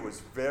 Germany was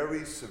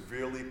very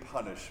severely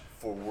punished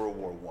for World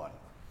War I.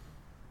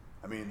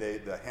 I mean,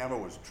 the hammer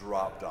was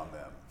dropped on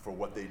them for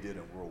what they did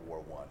in World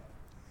War I.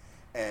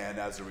 And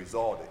as a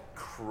result, it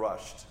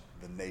crushed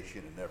the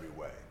nation in every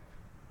way.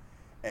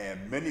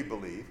 And many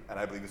believe, and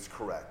I believe it's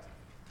correct,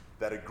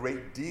 that a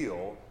great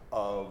deal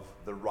of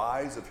the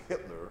rise of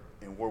Hitler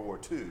in World War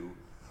II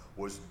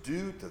was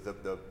due to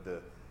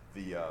the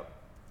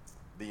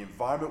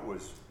environment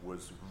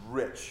was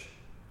rich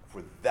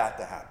for that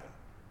to happen,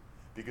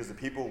 because the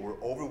people were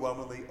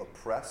overwhelmingly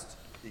oppressed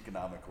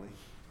economically.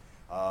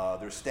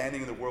 Their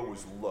standing in the world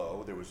was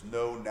low. There was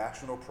no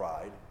national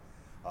pride.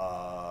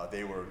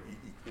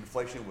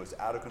 Inflation was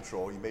out of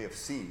control. You may have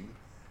seen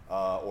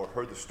or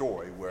heard the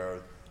story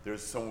where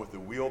there's someone with a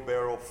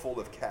wheelbarrow full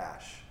of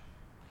cash,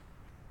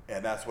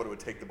 and that's what it would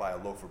take to buy a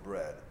loaf of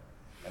bread.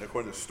 And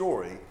according to the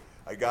story,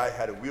 a guy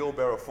had a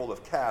wheelbarrow full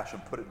of cash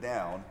and put it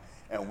down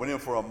and went in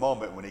for a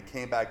moment. When he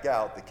came back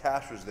out, the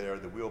cash was there,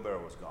 the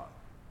wheelbarrow was gone,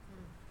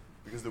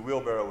 because the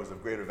wheelbarrow was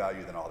of greater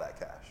value than all that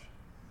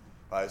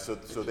cash. So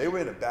they were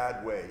in a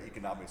bad way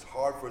economically. It's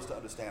hard for us to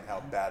understand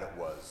how bad it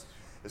was.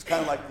 It's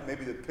kind of like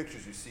maybe the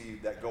pictures you see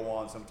that go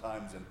on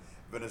sometimes in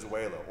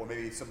Venezuela, or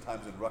maybe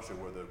sometimes in Russia,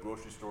 where the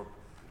grocery store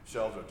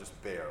shelves are just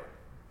bare.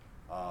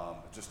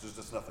 There's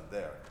just nothing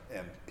there,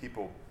 and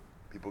people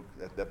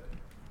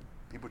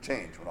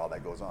change when all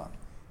that goes on.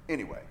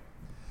 Anyway,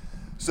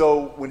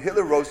 so when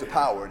Hitler rose to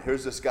power, and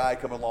here's this guy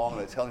coming along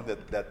and telling him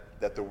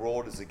that the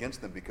world is against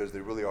them because they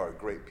really are a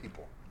great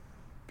people.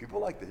 People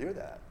like to hear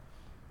that.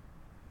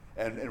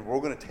 And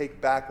we're going to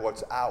take back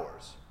what's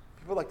ours.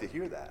 People like to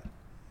hear that.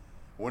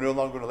 We're no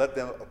longer going to let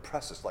them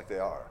oppress us like they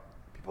are.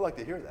 People like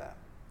to hear that.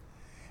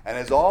 And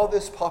as all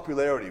this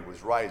popularity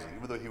was rising,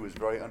 even though he was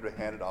very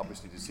underhanded,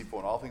 obviously deceitful,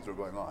 and all things were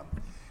going on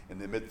in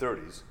the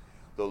mid-30s,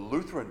 the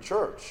Lutheran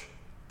Church,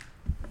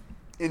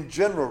 in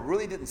general,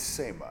 really didn't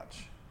say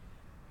much.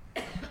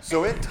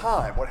 So in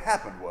time, what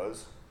happened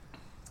was,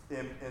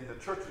 in the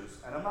churches,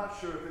 and I'm not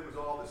sure if it was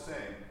all the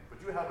same, but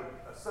you have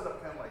a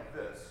setup kind of like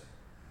this,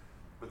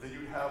 but then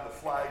you'd have the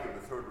flag of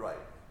the Third Reich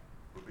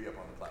would be up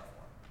on the platform.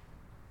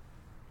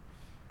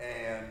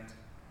 And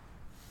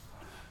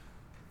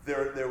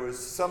there was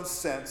some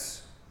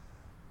sense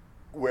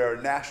where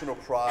national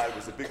pride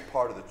was a big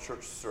part of the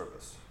church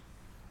service.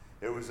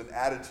 It was an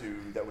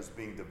attitude that was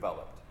being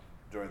developed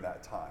during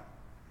that time.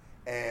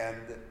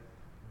 And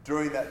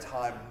during that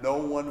time, no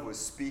one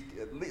was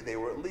they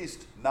were at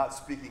least not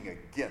speaking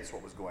against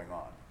what was going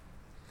on.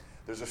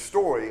 There's a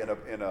story in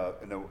a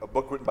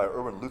book written by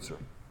Erwin Lutzer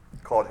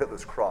called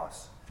Hitler's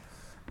Cross.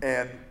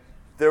 And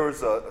there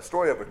was a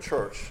story of a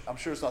church, I'm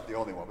sure it's not the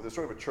only one, but there's a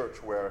story of a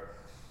church where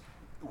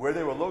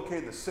they were located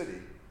in the city,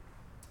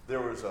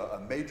 there was a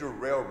major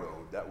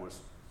railroad that was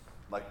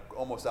like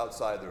almost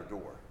outside their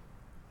door.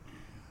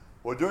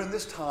 Well, during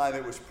this time,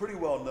 it was pretty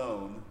well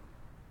known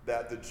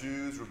that the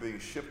Jews were being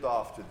shipped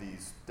off to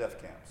these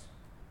death camps.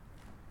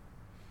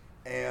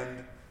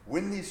 And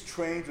when these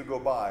trains would go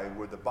by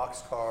where the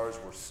boxcars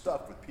were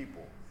stuffed with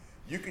people,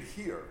 you could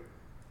hear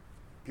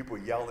people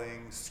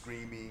yelling,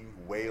 screaming,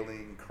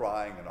 wailing,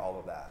 crying, and all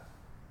of that.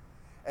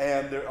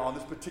 And there, on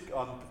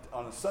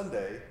a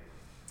Sunday,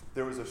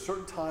 there was a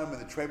certain time when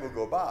the train would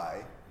go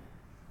by,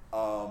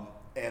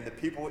 and the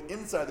people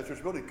inside the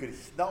church building could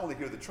not only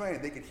hear the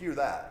train, they could hear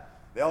that.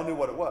 They all knew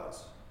what it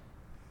was.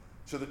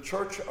 So the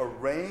church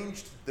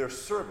arranged their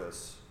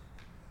service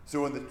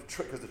so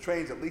because the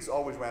trains at least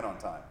always ran on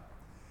time,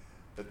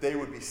 that they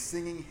would be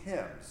singing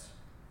hymns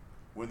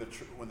when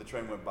the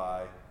train went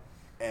by,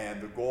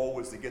 and the goal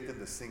was to get them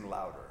to sing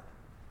louder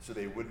so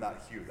they would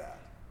not hear that.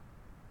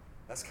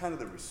 That's kind of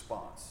the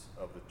response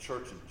of the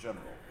church in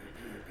general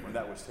when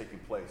that was taking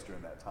place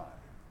during that time.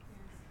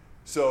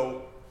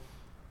 So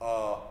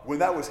when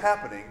that was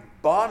happening,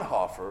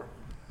 Bonhoeffer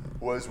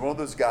was one of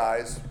those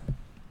guys.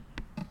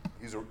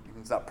 He's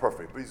not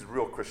perfect, but he's a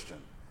real Christian.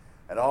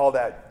 And all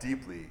that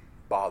deeply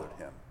bothered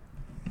him.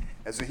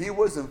 And so he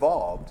was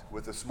involved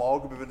with a small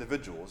group of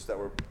individuals that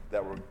were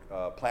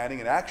planning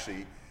and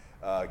actually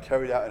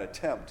carried out an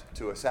attempt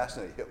to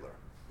assassinate Hitler.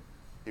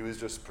 He was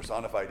just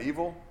personified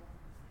evil.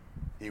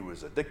 He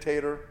was a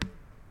dictator.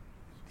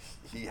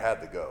 He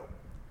had to go.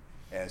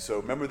 And so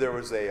remember, there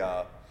was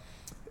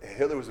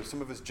Hitler was with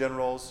some of his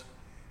generals,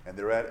 and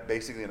they were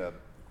basically in a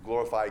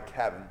glorified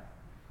cabin,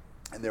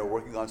 and they were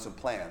working on some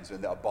plans,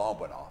 and a bomb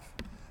went off.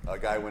 A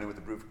guy went in with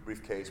a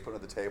briefcase, put it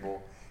on the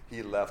table.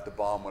 He left, the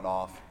bomb went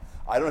off.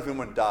 I don't know if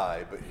anyone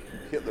died, but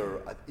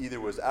Hitler either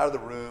was out of the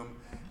room,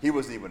 he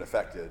wasn't even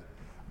affected.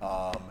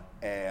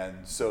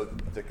 And so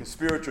the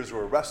conspirators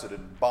were arrested,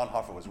 and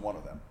Bonhoeffer was one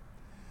of them.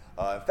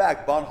 In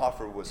fact,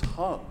 Bonhoeffer was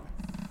hung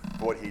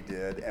for what he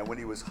did, and when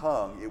he was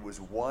hung, it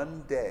was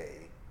one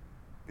day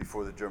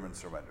before the Germans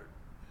surrendered,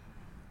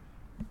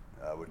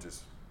 which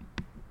is,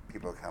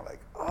 people are kind of like,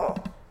 oh.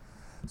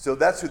 So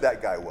that's who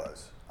that guy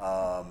was.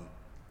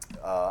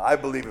 I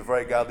believe a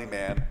very godly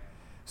man.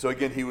 So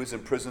again, he was in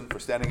prison for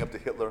standing up to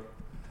Hitler,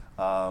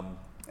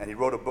 and he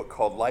wrote a book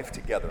called Life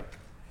Together.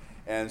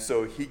 And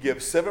so he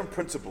gives 7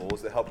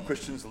 principles that help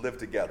Christians live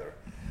together.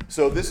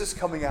 So this is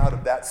coming out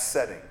of that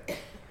setting.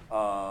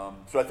 So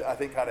I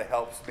think kind of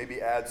helps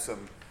maybe add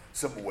some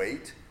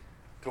weight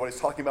to what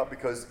he's talking about,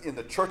 because in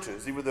the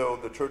churches, even though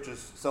the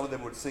churches, some of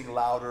them would sing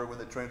louder when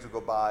the trains would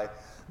go by,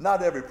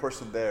 not every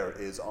person there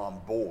is on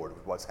board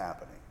with what's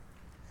happening.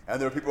 And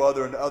there are people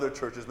in other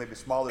churches, maybe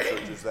smaller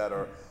churches, that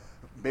are,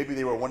 maybe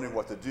they were wondering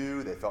what to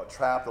do, they felt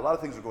trapped, a lot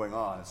of things are going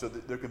on. So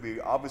there can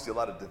be obviously a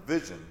lot of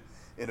division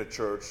in a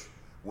church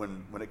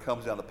when it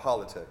comes down to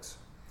politics.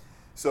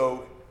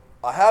 So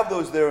I have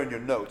those there in your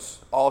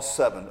notes, all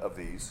 7 of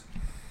these.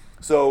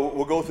 So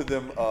we'll go through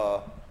them.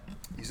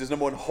 He says,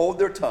 number 1, hold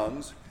their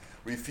tongues,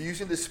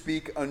 refusing to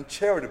speak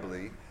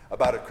uncharitably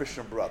about a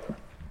Christian brother.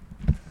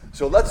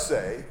 So let's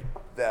say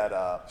that,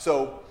 I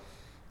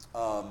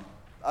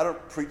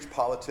don't preach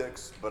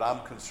politics, but I'm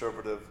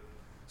conservative,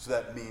 so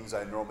that means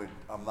I'm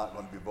not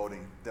going to be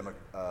voting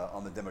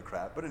on the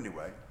Democrat. But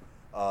anyway,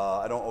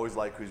 I don't always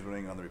like who's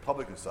running on the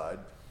Republican side.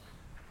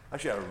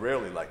 Actually, I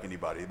rarely like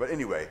anybody. But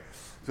anyway,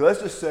 so let's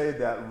just say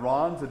that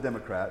Ron's a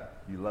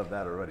Democrat. You love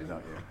that already,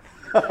 don't you?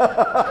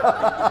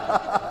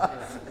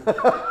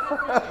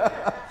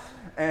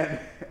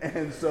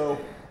 and so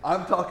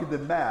I'm talking to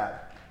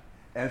Matt,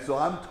 and so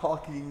I'm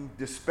talking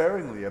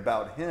despairingly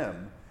about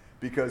him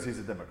because he's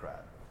a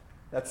Democrat.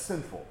 That's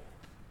sinful.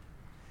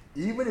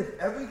 Even if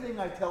everything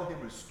I tell him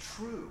is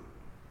true,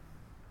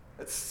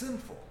 that's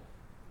sinful.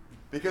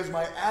 Because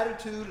my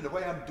attitude and the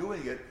way I'm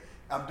doing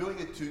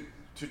it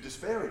to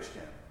disparage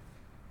him.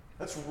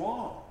 That's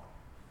wrong.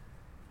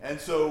 And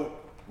so,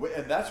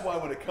 and that's why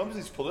when it comes to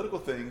these political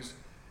things,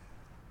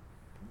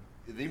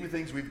 even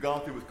things we've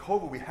gone through with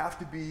COVID, we have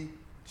to be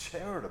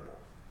charitable.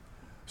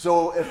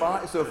 So if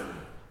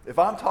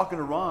I'm talking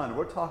to Ron,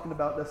 we're talking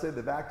about, let's say,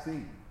 the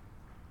vaccine.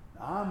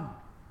 I'm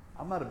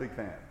not a big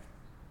fan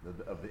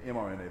of the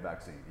mRNA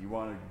vaccine. You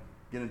want to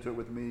get into it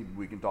with me,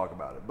 we can talk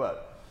about it.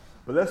 But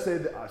let's say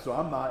that, so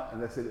I'm not,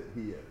 and let's say that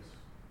he is.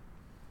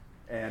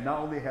 And not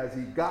only has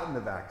he gotten the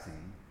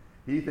vaccine,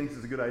 he thinks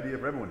it's a good idea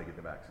for everyone to get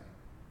the vaccine.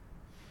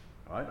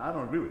 All right? I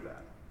don't agree with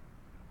that.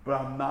 But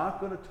I'm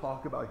not going to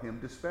talk about him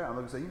despair. I'm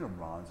not going to say,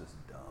 Ron's just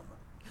dumb.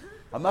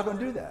 I'm not going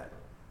to do that.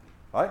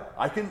 All right?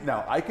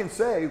 I can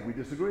say we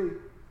disagree.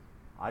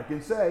 I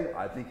can say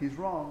I think he's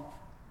wrong.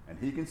 And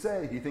he can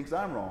say he thinks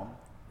I'm wrong.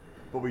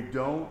 But we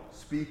don't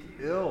speak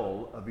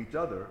ill of each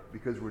other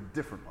because we're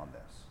different on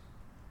this.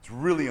 It's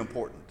really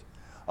important.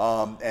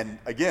 And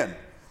again,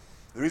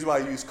 the reason why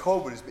I use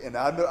COVID is, and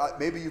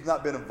maybe you've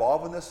not been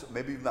involved in this,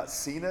 maybe you've not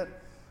seen it.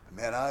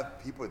 Man,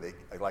 people,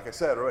 like I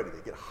said already,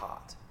 they get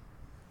hot.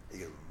 They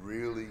get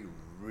really,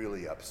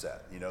 really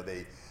upset.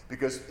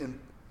 Because in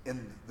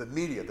the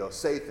media, they'll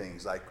say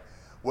things like,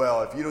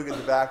 well, if you don't get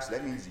the vaccine,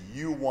 that means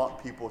you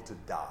want people to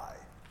die.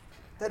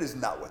 That is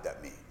not what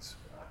that means.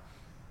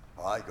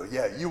 I go,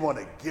 yeah, you want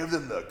to give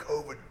them the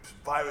COVID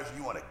virus,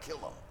 you want to kill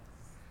them.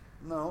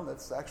 No,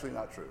 that's actually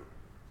not true.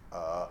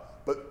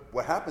 But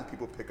what happens,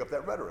 people pick up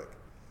that rhetoric.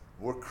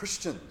 We're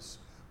Christians.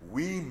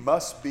 We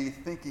must be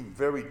thinking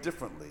very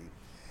differently.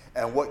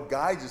 And what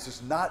guides us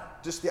is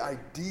not just the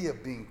idea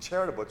of being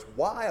charitable, it's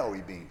why are we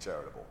being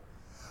charitable?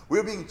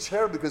 We're being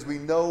charitable because we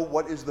know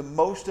what is the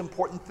most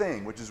important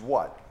thing, which is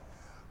what?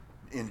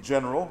 In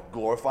general,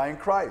 glorifying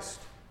Christ.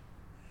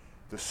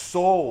 The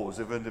souls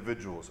of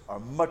individuals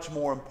are much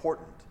more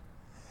important.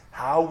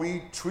 How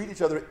we treat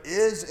each other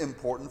is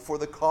important for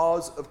the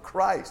cause of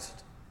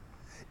Christ.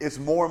 It's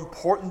more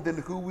important than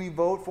who we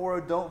vote for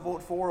or don't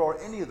vote for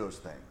or any of those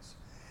things.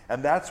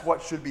 And that's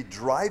what should be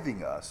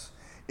driving us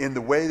in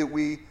the way that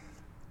we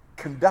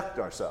conduct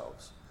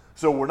ourselves.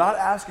 So we're not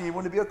asking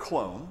anyone to be a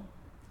clone.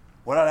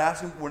 We're not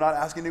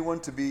asking anyone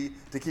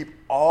to keep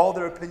all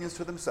their opinions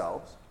to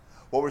themselves.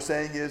 What we're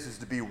saying is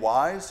to be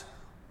wise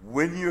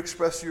when you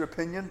express your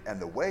opinion and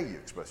the way you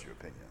express your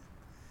opinion.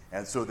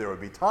 And so there will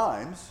be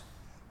times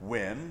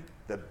when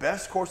the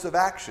best course of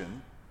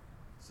action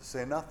is to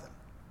say nothing.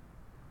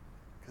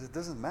 Because it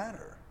doesn't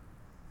matter.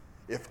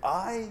 If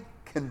I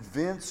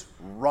convince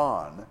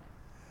Ron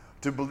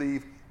to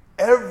believe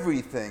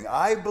everything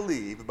I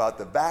believe about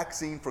the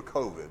vaccine for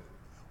COVID,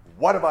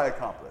 what have I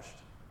accomplished?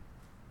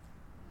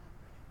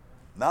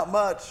 Not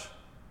much.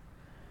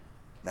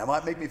 That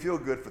might make me feel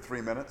good for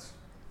 3 minutes,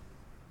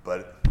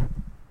 but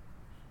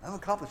I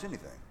haven't accomplished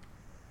anything.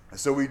 And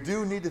so we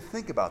do need to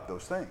think about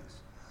those things.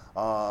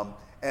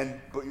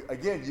 But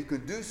again, you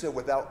can do so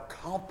without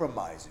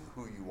compromising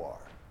who you are.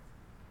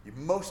 You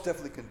most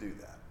definitely can do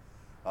that.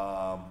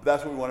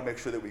 That's what we want to make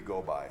sure that we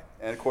go by.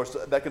 And of course,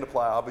 that can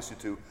apply obviously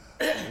to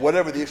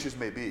whatever the issues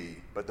may be,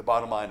 but the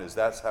bottom line is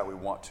that's how we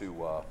want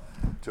to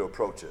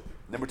approach it.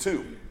 Number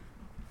 2,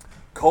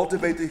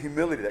 cultivate the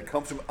humility that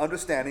comes from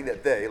understanding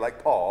that they,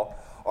 like Paul,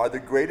 are the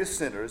greatest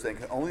sinners and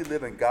can only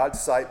live in God's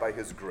sight by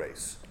his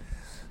grace.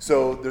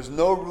 So there's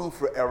no room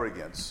for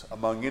arrogance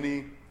among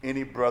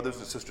any brothers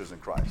and sisters in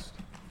Christ.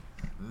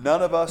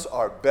 None of us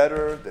are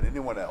better than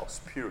anyone else,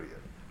 period.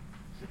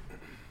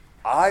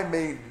 I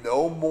may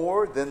know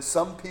more than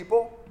some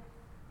people.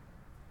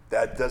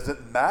 That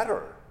doesn't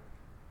matter.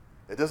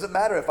 It doesn't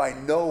matter if I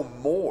know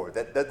more.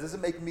 That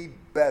doesn't make me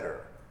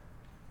better,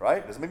 right?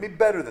 It doesn't make me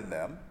better than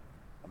them.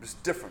 I'm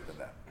just different than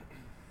them.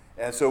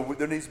 And so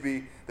there needs to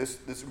be this.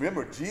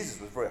 Remember, Jesus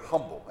was very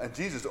humble, and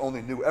Jesus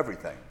only knew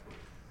everything.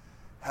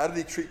 How did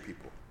he treat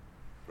people?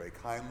 Very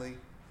kindly,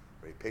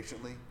 very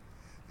patiently.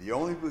 The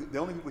only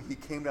people he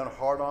came down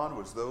hard on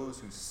was those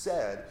who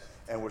said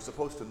and were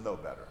supposed to know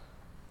better.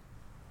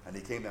 And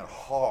he came down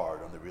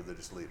hard on the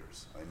religious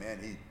leaders. I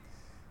mean,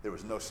 there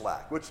was no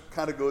slack, which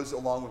kind of goes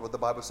along with what the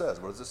Bible says.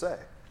 What does it say?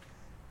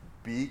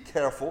 Be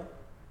careful.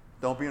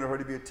 Don't be in a hurry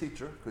to be a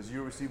teacher, because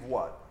you receive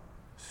what?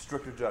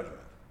 Stricter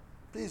judgment.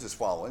 Jesus is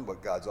following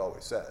what God's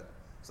always said.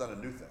 It's not a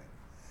new thing.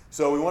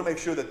 So we want to make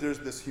sure that there's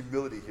this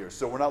humility here.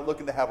 So we're not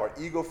looking to have our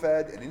ego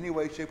fed in any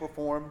way, shape, or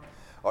form.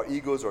 Our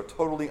egos are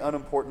totally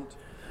unimportant.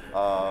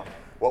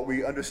 What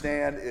we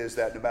understand is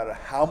that no matter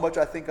how much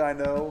I think I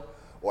know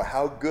or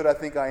how good I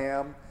think I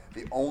am,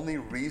 the only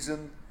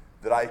reason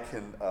that I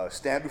can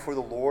stand before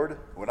the Lord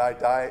when I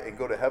die and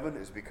go to heaven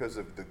is because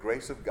of the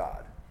grace of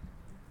God.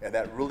 And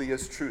that really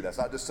is true. That's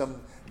not just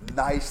some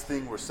nice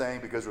thing we're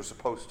saying because we're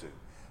supposed to.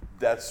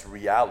 That's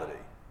reality.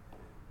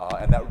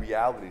 And that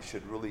reality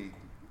should really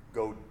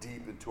go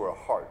deep into our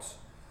hearts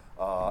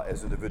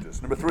as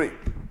individuals. Number 3,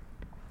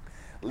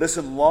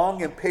 listen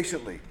long and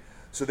patiently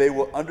so they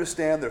will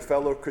understand their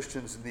fellow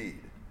Christians' need.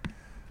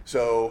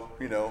 So,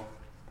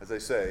 as I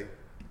say,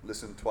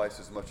 listen twice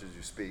as much as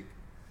you speak.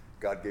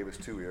 God gave us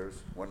 2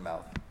 ears, 1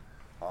 mouth.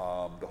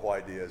 The whole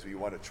idea is you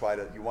want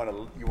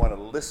to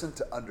listen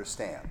to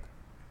understand.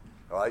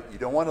 All right, you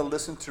don't want to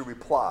listen to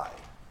reply.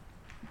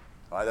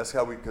 All right,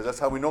 because that's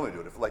how we normally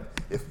do it.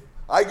 If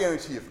I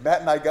guarantee, if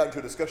Matt and I got into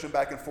a discussion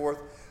back and forth,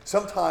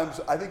 sometimes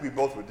I think we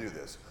both would do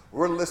this.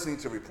 We're listening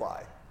to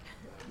reply.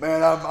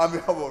 Man, I'm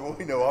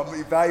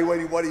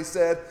evaluating what he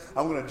said.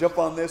 I'm going to jump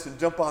on this and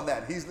jump on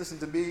that. And he's listening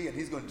to me, and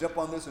he's going to jump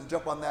on this and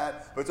jump on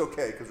that. But it's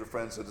okay because we're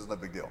friends, so it's no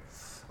big deal.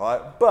 All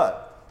right.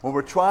 But when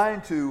we're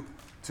trying to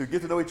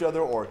get to know each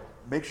other or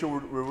make sure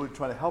we're really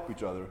trying to help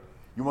each other,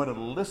 you want to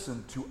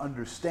listen to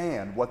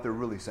understand what they're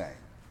really saying.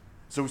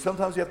 So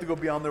sometimes you have to go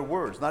beyond their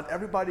words. Not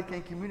everybody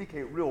can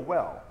communicate real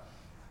well.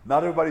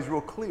 Not everybody's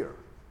real clear.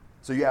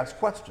 So you ask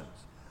questions.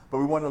 But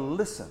we want to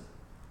listen.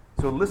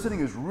 So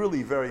listening is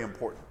really very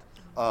important.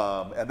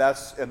 And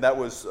that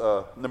was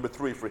number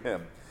 3 for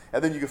him.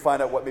 And then you can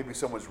find out what maybe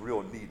someone's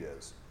real need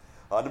is.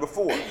 Number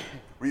 4,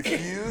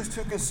 refuse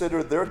to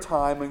consider their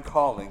time and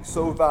calling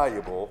so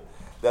valuable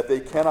that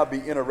they cannot be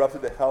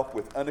interrupted to help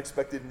with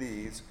unexpected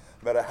needs,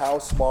 no matter how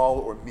small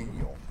or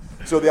menial.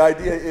 So the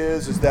idea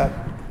is that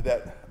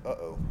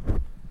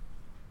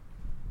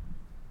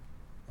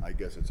I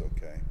guess it's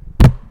okay.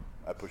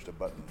 I pushed a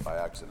button by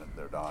accident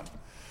there, Don.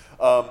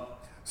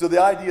 So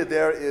the idea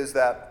there is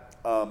that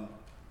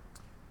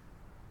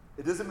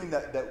it doesn't mean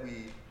that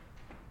we.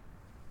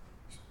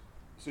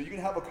 So you can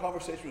have a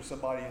conversation with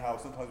somebody and how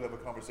sometimes we have a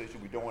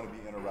conversation we don't want to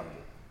be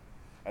interrupted.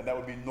 And that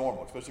would be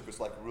normal, especially if it's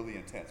like really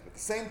intense. But at the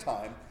same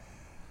time,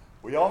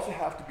 we also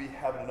have to be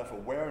having enough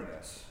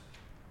awareness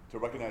to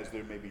recognize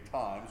there may be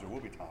times, or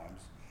will be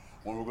times,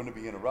 when we're going to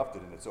be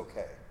interrupted and it's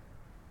okay.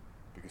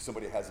 Because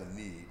somebody has a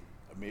need,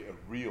 a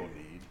real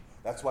need.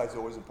 That's why it's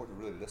always important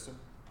to really listen,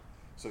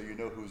 so you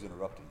know who's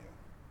interrupting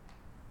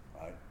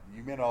you. Right?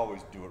 You may not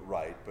always do it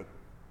right, but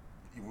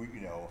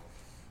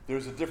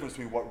there's a difference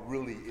between what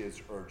really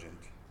is urgent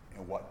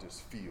and what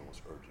just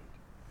feels urgent.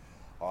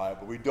 All right,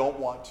 but we don't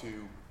want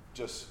to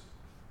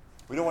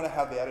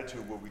have the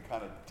attitude where we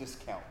kind of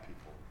discount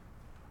people.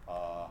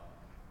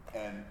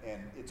 And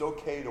it's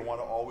okay to want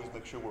to always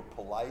make sure we're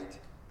polite,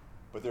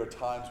 but there are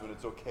times when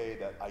it's okay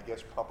that I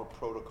guess proper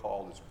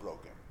protocol is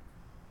broken.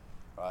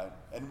 Right?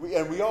 And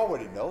we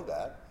already know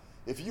that.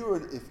 If your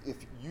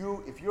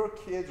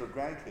kids or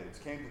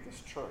grandkids came to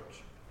this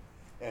church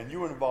and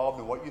you were involved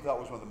in what you thought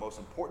was one of the most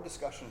important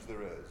discussions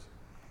there is,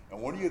 and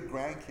one of your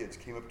grandkids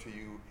came up to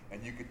you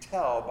and you could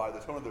tell by the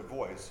tone of their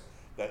voice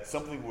that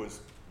something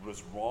was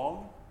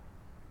wrong,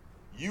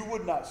 you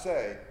would not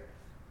say,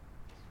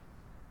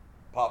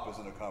 Papa's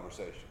in a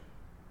conversation.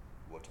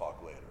 We'll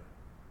talk later.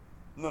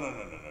 No.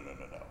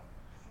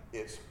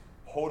 It's,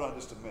 hold on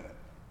just a minute.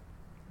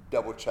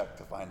 Double check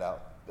to find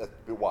out.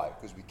 Why?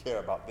 Because we care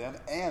about them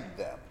and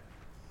them.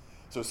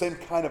 So same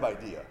kind of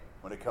idea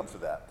when it comes to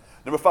that.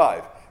 Number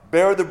 5,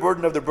 bear the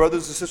burden of their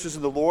brothers and sisters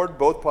in the Lord,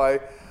 both by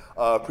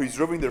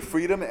preserving their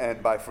freedom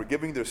and by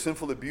forgiving their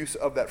sinful abuse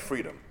of that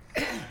freedom.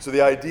 So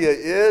the idea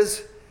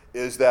is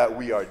that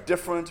we are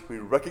different. We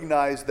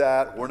recognize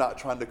that. We're not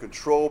trying to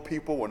control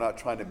people. We're not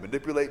trying to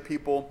manipulate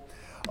people.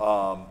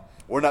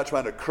 We're not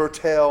trying to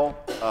curtail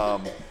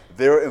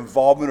their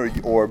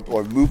involvement or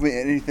movement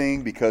in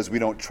anything because we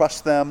don't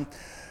trust them.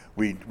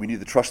 We need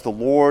to trust the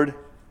Lord.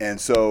 And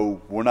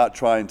so we're not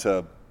trying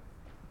to,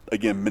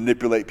 again,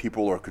 manipulate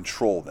people or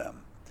control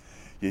them.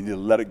 You need to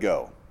let it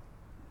go.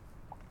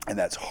 And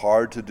that's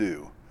hard to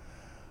do.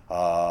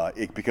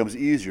 It becomes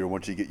easier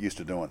once you get used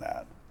to doing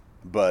that.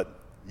 But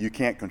you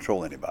can't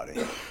control anybody.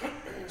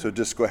 So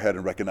just go ahead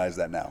and recognize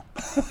that now.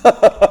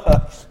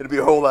 It'll be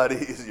a whole lot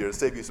easier to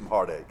save you some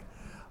heartache.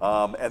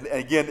 And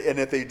again,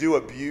 if they do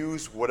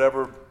abuse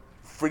whatever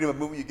freedom of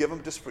movement you give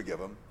them, just forgive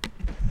them.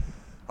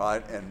 All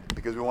right? And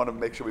because we want to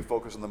make sure we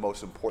focus on the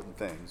most important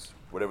things,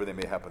 whatever they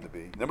may happen to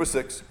be. Number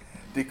 6,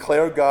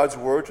 declare God's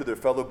word to their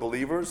fellow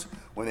believers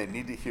when they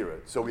need to hear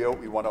it. So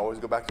we want to always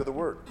go back to the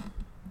word.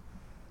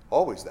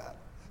 Always that.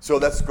 So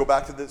let's go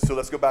back to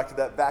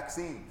that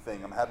vaccine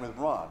thing I'm having with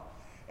Ron.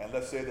 And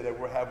let's say that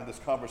we're having this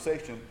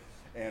conversation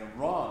and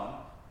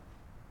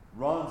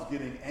Ron's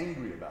getting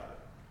angry about it.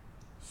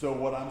 So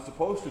what I'm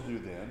supposed to do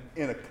then,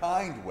 in a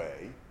kind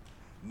way,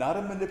 not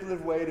a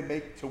manipulative way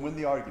to win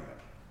the argument,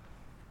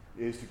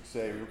 is to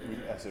say,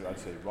 I'd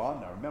say, Ron,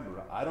 now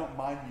remember, I don't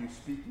mind you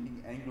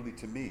speaking angrily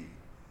to me,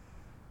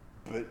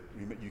 but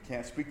you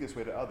can't speak this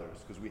way to others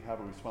because we have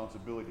a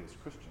responsibility as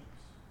Christians.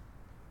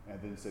 And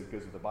then say,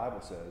 because the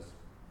Bible says,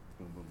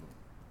 boom, boom, boom.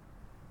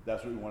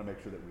 That's what we want to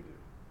make sure that we do.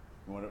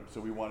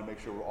 We want to make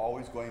sure we're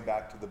always going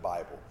back to the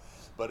Bible.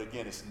 But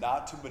again, it's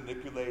not to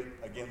manipulate,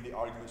 again, the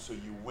argument so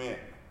you win.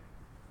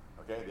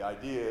 Okay? The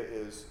idea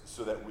is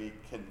so that we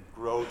can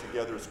grow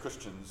together as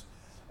Christians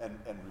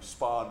and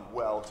respond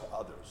well to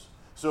others.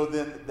 So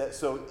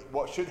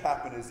what should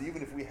happen is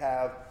even if we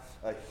have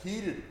a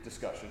heated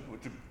discussion,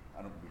 which we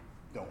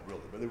don't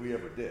really, but if we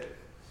ever did,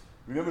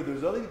 remember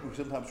there's other people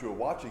sometimes who are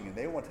watching and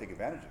they want to take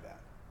advantage of that.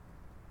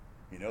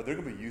 They're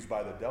going to be used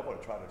by the devil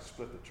to try to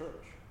split the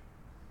church.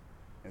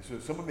 And so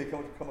someone may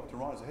come up to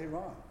Ron and say, hey,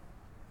 Ron,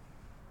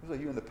 looks like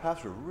you and the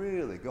pastor are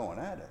really going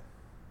at it.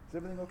 Is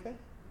everything okay?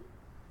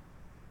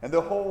 And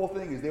the whole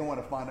thing is they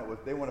want to find out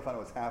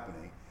what's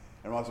happening.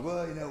 And Ron says,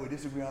 well, we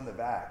disagree on the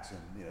vax,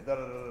 and da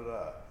da da da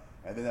da.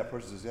 And then that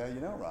person says,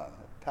 yeah, Ron,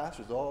 the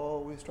pastor's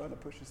always trying to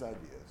push his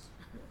ideas.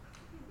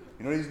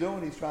 You know what he's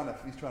doing? He's trying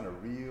to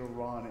reel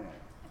Ron in.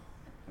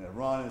 And if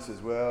Ron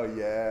says, well,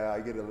 yeah,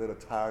 I get a little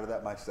tired of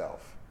that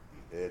myself.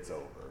 It's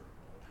over.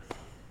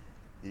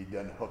 He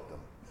done hooked them.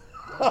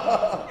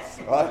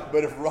 Right?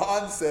 But if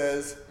Ron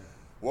says,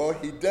 well,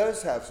 he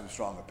does have some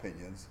strong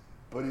opinions,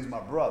 but he's my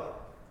brother,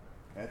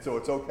 and so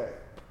it's okay.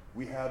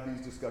 We have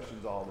these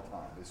discussions all the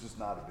time. It's just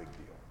not a big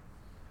deal.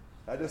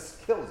 That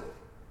just kills it.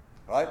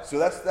 Right? So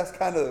that's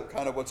kind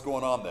of what's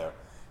going on there,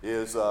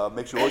 is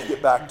make sure we always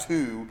get back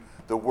to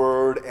the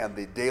Word and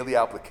the daily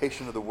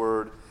application of the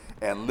Word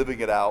and living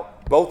it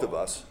out, both of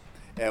us.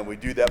 And we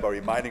do that by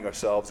reminding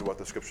ourselves of what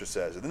the Scripture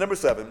says. And then number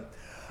 7,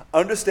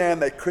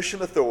 understand that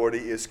Christian authority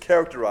is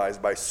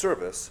characterized by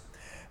service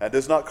and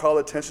does not call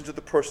attention to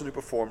the person who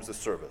performs the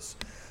service.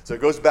 So it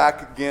goes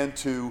back again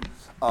to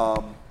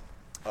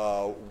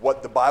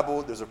what the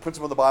Bible, there's a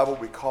principle in the Bible,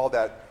 we call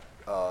that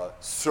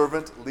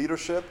servant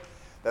leadership.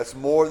 That's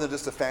more than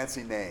just a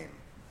fancy name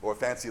or a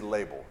fancy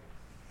label.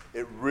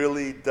 It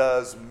really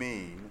does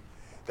mean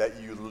that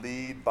you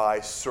lead by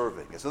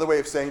serving. It's another way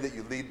of saying that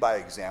you lead by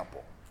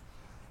example.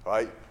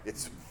 Right?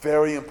 It's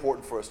very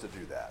important for us to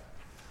do that.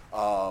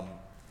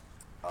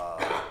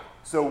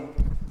 So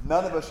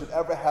none of us should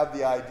ever have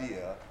the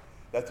idea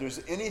that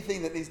there's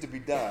anything that needs to be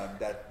done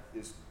that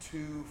is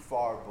too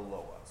far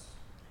below us.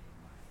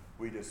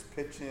 We just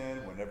pitch in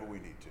whenever we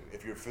need to,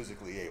 if you're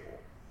physically able.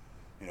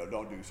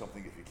 Don't do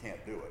something if you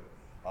can't do it.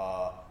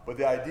 But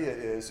the idea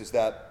is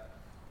that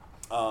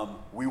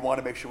we want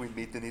to make sure we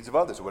meet the needs of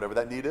others, or whatever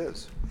that need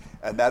is.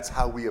 And that's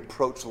how we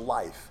approach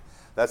life.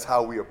 That's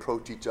how we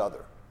approach each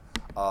other.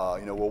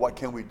 Well, what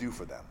can we do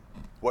for them?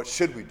 What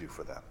should we do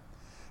for them?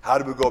 How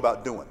do we go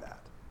about doing that?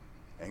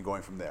 And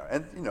going from there.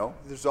 And,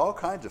 there's all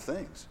kinds of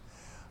things.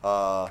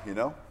 And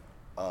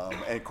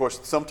of course,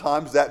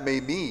 sometimes that may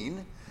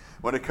mean,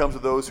 when it comes to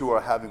those who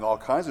are having all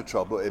kinds of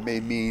trouble, it may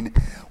mean,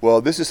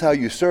 well, this is how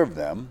you serve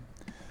them.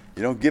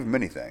 You don't give them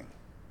anything,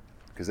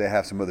 because they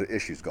have some other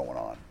issues going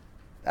on.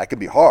 That could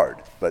be hard,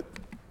 but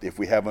if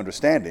we have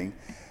understanding,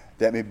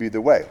 that may be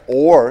the way.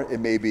 Or it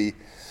may be,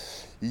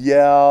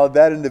 yeah,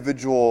 that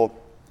individual,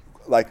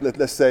 like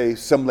let's say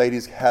some lady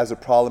has a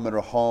problem in her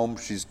home,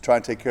 she's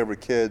trying to take care of her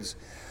kids,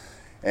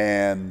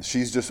 and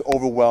she's just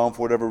overwhelmed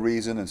for whatever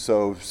reason, and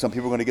so some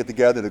people are going to get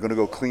together, they're going to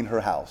go clean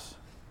her house.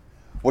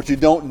 What you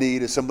don't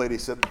need is some lady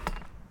said,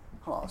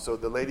 so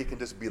the lady can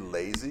just be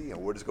lazy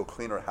and we'll just go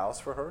clean her house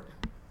for her?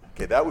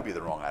 Okay, that would be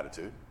the wrong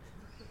attitude.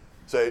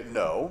 Say,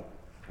 no,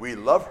 we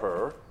love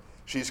her,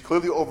 she's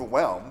clearly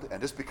overwhelmed,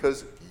 and just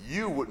because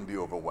you wouldn't be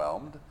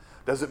overwhelmed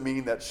doesn't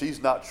mean that she's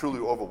not truly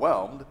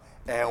overwhelmed,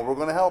 and we're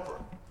going to help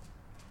her.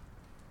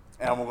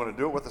 And we're going to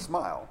do it with a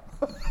smile,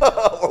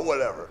 or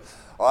whatever.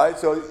 All right,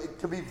 so it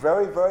can be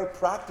very, very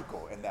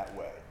practical in that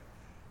way.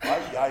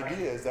 Right? The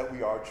idea is that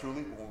we are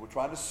truly, when we're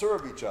trying to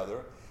serve each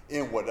other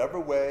in whatever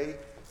way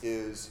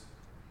is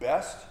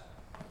best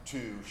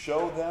to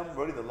show them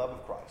really the love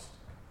of Christ.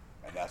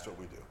 And that's what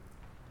we do.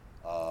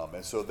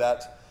 And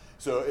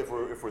so if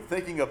we're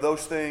thinking of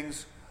those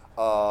things,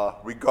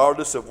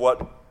 regardless of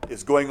what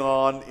is going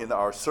on in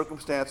our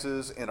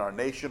circumstances, in our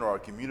nation or our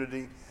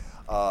community,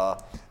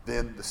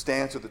 then the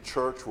stance of the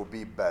church will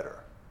be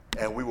better.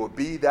 And we will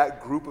be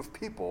that group of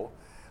people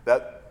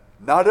that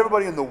not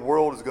everybody in the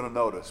world is going to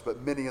notice,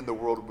 but many in the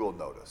world will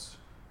notice.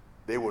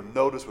 They will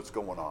notice what's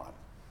going on,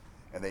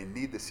 and they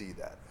need to see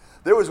that.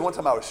 There was one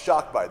time I was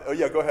shocked by it. Oh,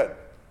 yeah, go ahead.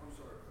 I'm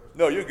sorry.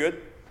 No, you're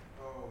good.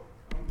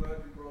 I'm glad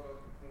you brought up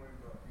the point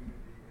about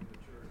unity in the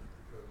church,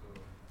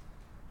 because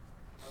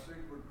I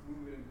think we're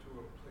moving into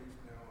a place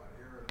now, an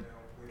era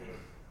now, where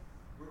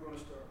we're going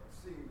to start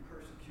seeing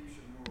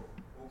persecution more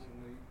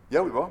openly.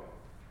 Yeah, we will.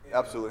 And,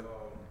 Absolutely.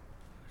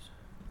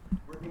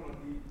 We're going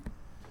to need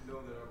to know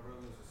that our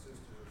brothers and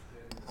sisters are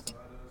standing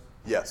beside us.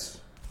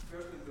 Yes.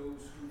 Especially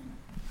those who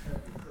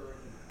have the courage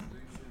and the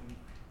conviction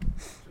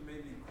to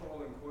maybe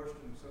call in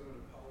question some of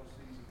the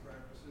policies and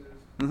practices,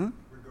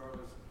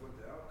 regardless of what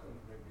the outcomes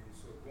may be.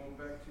 So going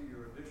back to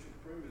your initial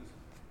premise,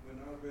 when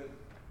I read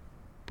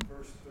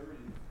verse 30,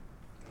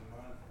 and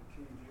mine from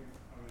King James,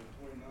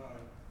 29,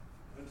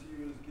 unto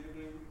you is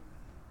given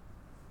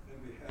in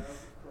behalf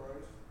of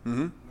Christ,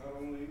 not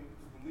only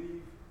to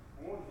believe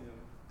on him,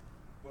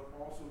 but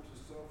also to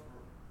suffer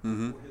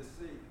for his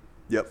sake.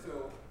 Yep.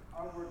 So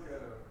I work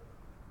at an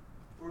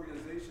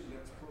organization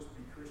that's supposed to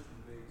be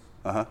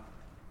Christian-based. I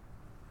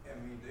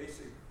mean, they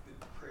say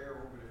the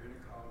prayer over their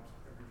intercoms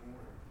every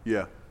morning.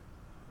 Yeah.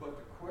 But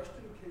the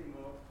question came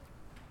up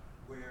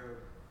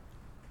where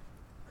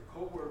a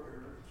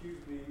coworker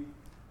accused me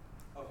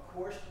of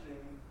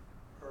questioning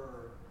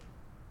her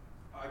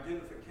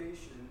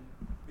identification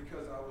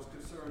because I was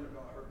concerned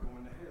about her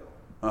going to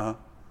hell.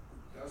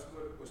 That's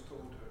what was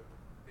told to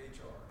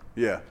HR.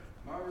 Yeah.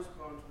 My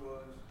response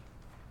was,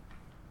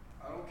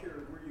 I don't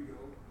care where you go.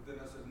 But then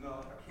I said, no,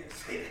 I can't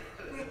say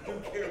that. I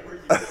don't care where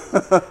you go.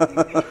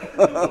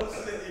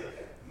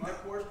 My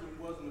question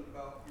wasn't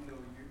about,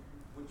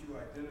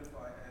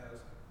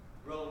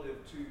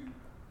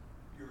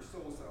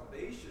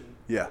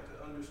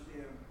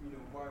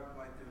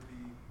 to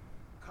be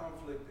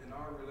conflict in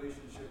our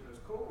relationship as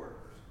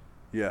coworkers.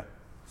 Yeah.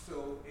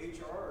 So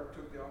HR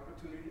took the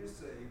opportunity to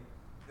say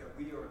that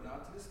we are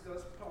not to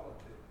discuss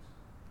politics,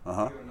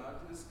 Uh-huh. we are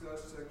not to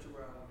discuss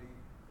sexuality,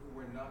 and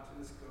we're not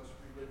to discuss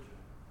religion.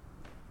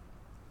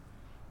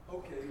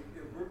 Okay,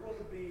 if we're going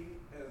to be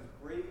as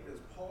great as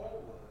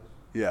Paul was,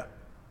 Yeah.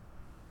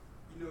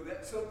 you know,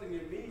 that's something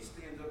in me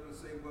stands up and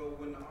say, well,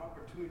 when the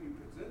opportunity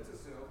presents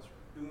itself,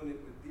 doing it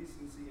with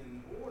decency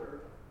and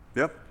order,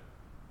 Yep.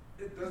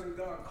 it doesn't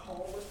God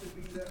call us to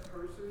be that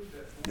person,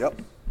 that voice?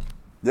 Yep.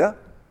 Yeah.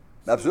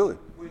 So Absolutely.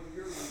 when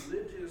your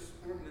religious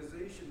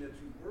organization that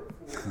you work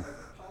for has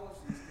a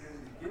policy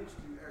standing against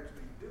you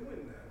actually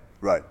doing that,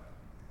 Right.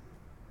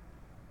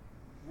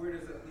 where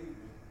does that leave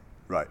you?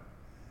 Right.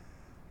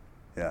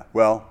 Yeah.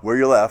 Well, where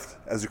you're left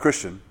as a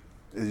Christian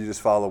is you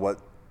just follow what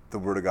the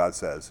Word of God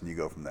says, and you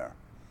go from there.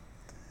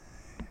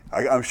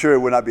 I'm sure it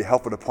would not be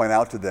helpful to point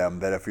out to them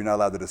that if you're not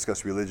allowed to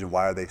discuss religion,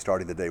 why are they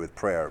starting the day with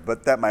prayer?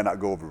 But that might not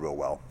go over real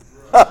well.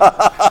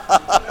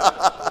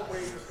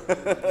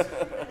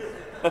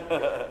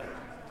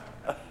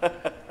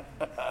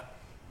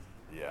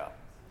 Yeah.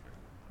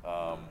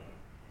 I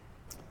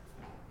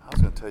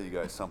was going to tell you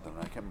guys something.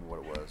 I can't remember what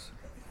it was.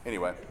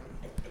 Anyway,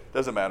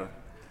 doesn't matter.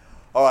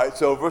 All right,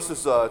 so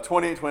verses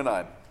 28 and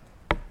 29.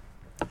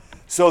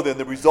 So then,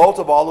 the result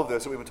of all of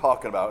this that we've been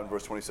talking about in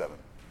verse 27.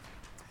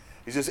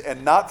 He says,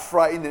 and not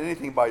frightened in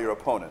anything by your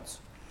opponents.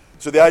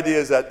 So the idea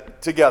is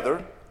that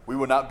together, we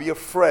will not be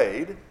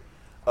afraid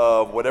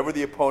of whatever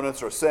the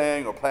opponents are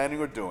saying or planning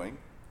or doing.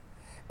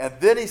 And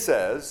then he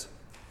says,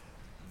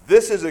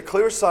 this is a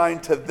clear sign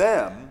to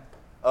them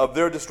of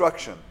their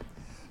destruction.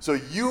 So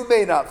you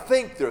may not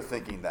think they're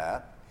thinking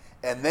that,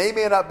 and they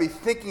may not be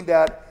thinking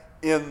that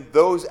in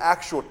those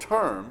actual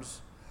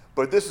terms,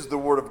 but this is the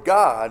Word of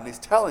God, and he's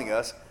telling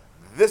us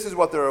this is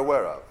what they're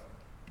aware of.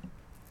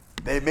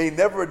 They may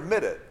never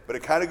admit it, but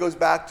it kind of goes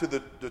back to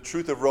the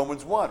truth of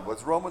Romans 1.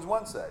 What's Romans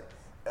 1 say?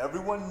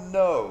 Everyone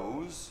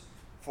knows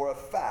for a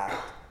fact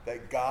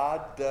that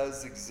God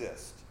does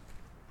exist.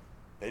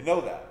 They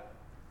know that.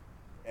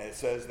 And it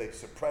says they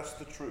suppress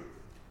the truth.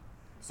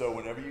 So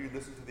whenever you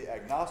listen to the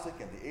agnostic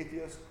and the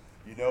atheist,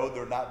 you know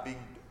they're not being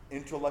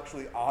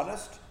intellectually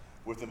honest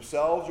with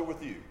themselves or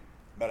with you.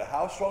 No matter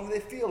how strongly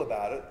they feel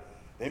about it,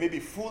 they may be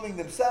fooling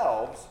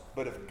themselves,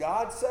 but if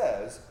God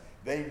says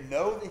they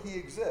know that he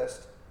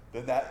exists,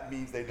 then that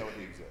means they know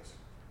he exists.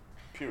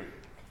 Period.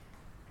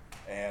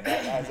 And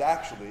that has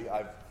actually,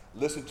 I've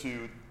listened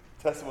to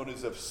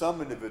testimonies of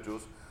some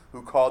individuals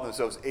who call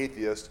themselves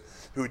atheists,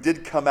 who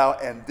did come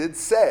out and did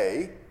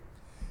say,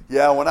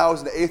 yeah, when I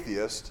was an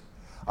atheist,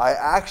 I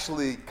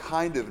actually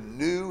kind of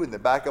knew in the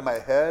back of my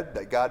head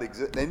that God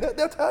exists.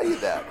 They'll tell you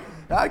that.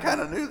 I kind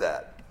of knew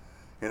that.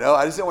 You know,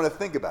 I just didn't want to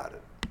think about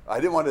it. I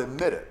didn't want to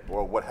admit it,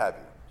 or what have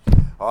you.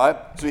 All right?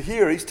 So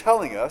here he's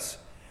telling us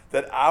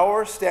that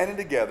our standing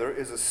together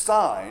is a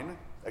sign,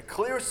 a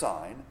clear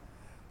sign,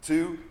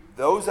 to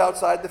those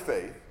outside the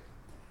faith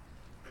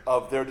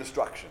of their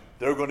destruction.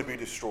 They're going to be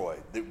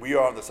destroyed. That we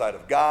are on the side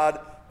of God,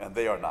 and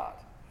they are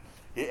not.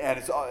 And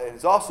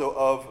it's also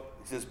of,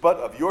 he says, but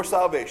of your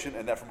salvation,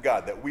 and that from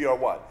God, that we are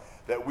what?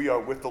 That we are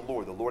with the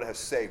Lord. The Lord has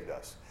saved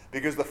us.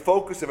 Because the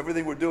focus of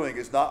everything we're doing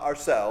is not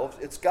ourselves,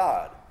 it's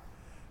God.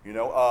 You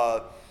know,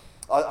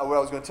 what I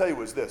was going to tell you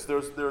was this.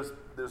 There's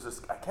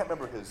this, I can't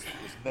remember his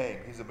name.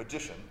 He's a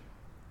magician,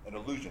 an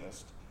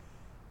illusionist.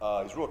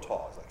 He's real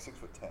tall. He's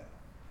like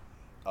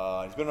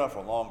 6'10". He's been around for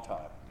a long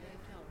time.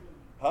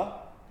 Huh?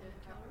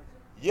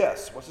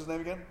 Yes. What's his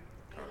name again?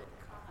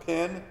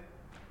 Pin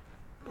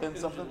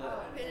something?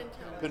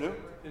 Pin who?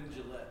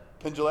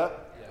 Pin Gillette?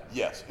 Yeah.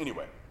 Yes.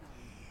 Anyway.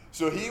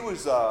 So he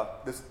was,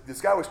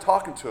 this guy was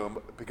talking to him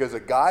because a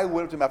guy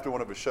went up to him after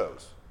one of his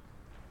shows.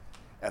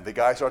 And the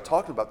guy started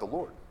talking about the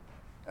Lord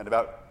and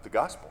about the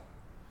gospel.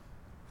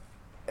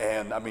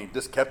 And, I mean,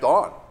 just kept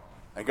on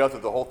and got through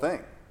the whole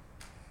thing.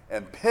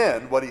 And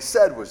Penn, what he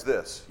said was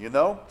this, you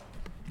know,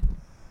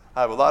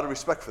 I have a lot of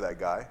respect for that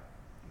guy.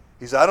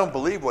 He said, I don't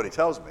believe what he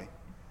tells me,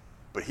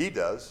 but he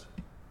does.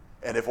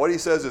 And if what he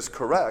says is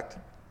correct,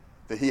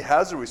 then he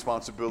has a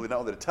responsibility not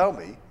only to tell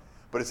me,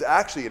 but it's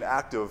actually an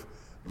act of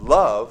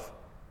love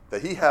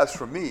that he has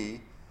for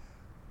me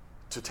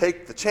to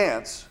take the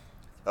chance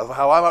of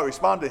how I might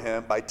respond to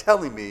him by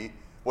telling me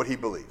what he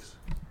believes.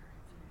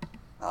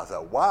 I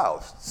thought,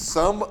 wow,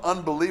 some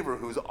unbeliever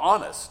who's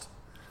honest,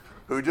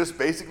 who just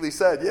basically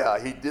said, yeah,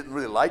 he didn't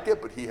really like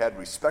it, but he had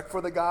respect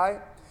for the guy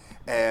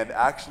and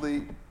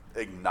actually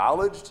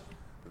acknowledged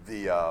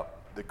the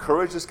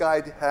courage this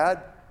guy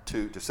had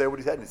to say what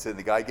he said. And he said,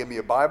 the guy gave me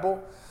a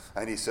Bible,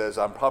 and he says,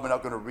 I'm probably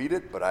not going to read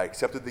it, but I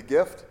accepted the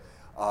gift,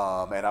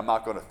 and I'm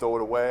not going to throw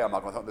it away. I'm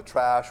not going to throw it in the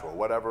trash or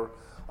whatever.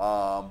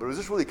 But it was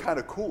just really kind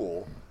of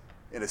cool,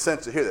 in a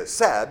sense, to hear that.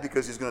 Sad,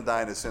 because he's going to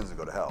die in his sins and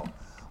go to hell.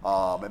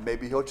 And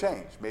maybe he'll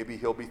change. Maybe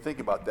he'll be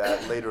thinking about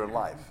that later in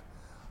life,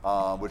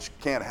 which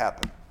can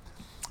happen.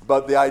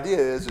 But the idea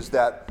is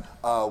that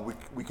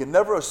we can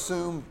never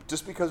assume,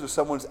 just because of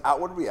someone's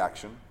outward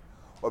reaction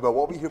or about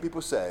what we hear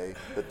people say,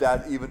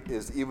 that even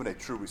is even a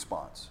true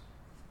response.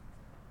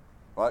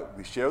 Right?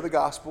 We share the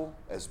gospel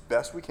as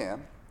best we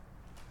can,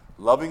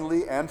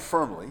 lovingly and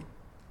firmly,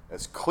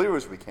 as clear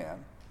as we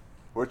can.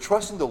 We're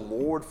trusting the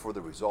Lord for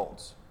the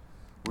results.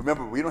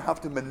 Remember, we don't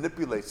have to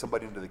manipulate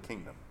somebody into the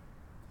kingdom.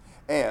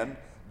 And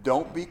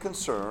don't be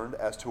concerned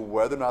as to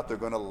whether or not they're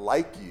going to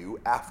like you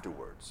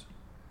afterwards.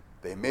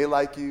 They may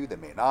like you, they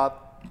may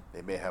not,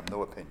 they may have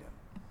no opinion.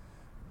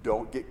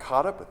 Don't get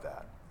caught up with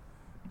that.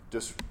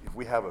 Just if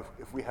we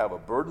have a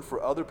burden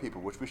for other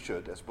people, which we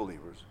should as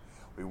believers,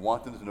 we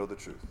want them to know the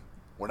truth.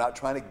 We're not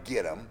trying to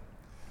get them,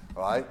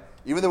 all right?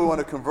 Even though we want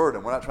to convert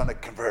them, we're not trying to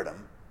convert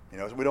them. You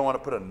know, we don't want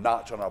to put a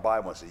notch on our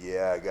Bible and say,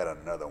 "Yeah, I got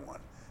another one."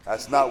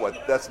 That's not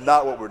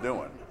what we're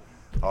doing.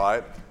 All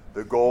right?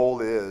 The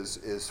goal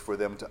is for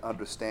them to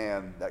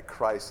understand that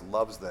Christ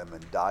loves them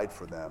and died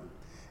for them.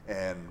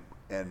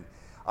 And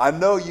I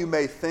know you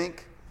may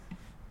think,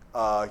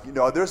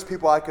 there's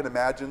people I can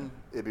imagine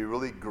it'd be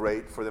really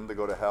great for them to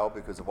go to hell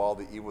because of all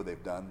the evil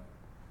they've done.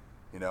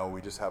 You know,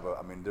 we just have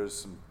there's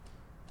some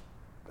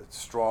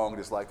strong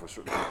dislike for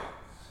certain people.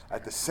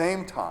 At the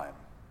same time,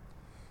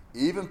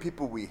 even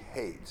people we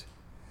hate,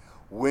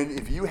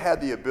 if you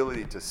had the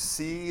ability to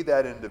see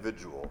that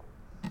individual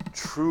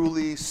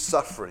truly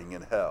suffering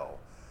in hell,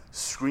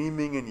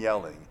 screaming and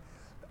yelling,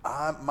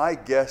 my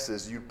guess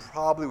is you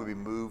probably would be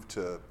moved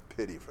to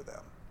pity for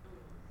them.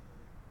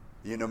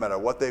 No matter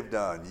what they've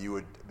done,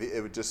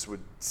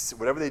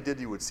 whatever they did,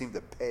 you would seem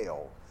to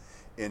pale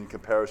in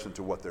comparison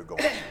to what they're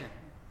going through.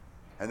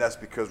 And that's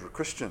because we're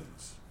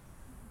Christians.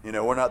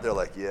 We're not there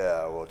like,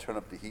 yeah, well, turn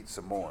up the heat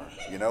some more.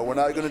 We're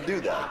not going to do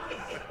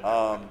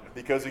that.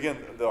 Because, again,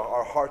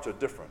 our hearts are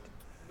different.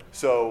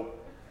 So,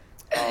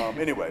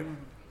 anyway,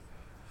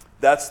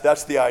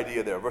 that's the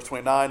idea there. Verse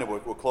 29, and we'll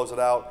close it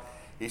out.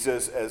 He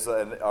says,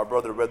 and our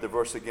brother read the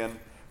verse again,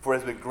 "For it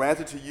has been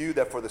granted to you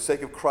that for the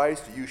sake of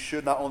Christ you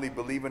should not only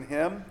believe in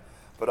him,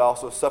 but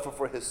also suffer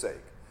for his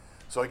sake."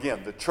 So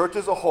again, the church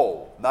as a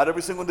whole, not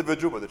every single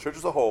individual, but the church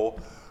as a whole,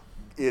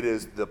 it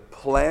is the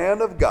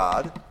plan of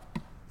God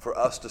for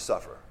us to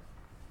suffer.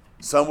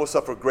 Some will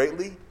suffer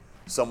greatly,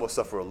 some will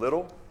suffer a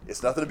little.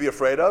 It's nothing to be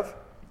afraid of.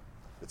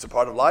 It's a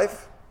part of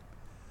life.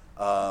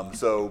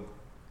 So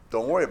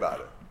don't worry about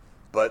it.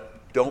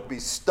 But don't be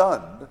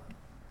stunned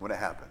when it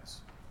happens.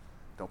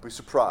 Don't be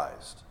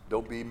surprised.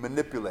 Don't be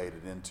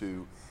manipulated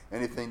into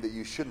anything that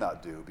you should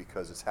not do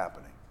because it's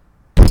happening.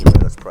 Anyway,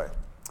 let's pray.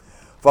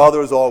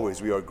 Father, as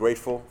always, we are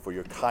grateful for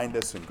your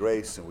kindness and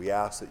grace, and we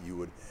ask that you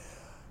would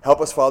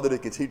help us, Father, to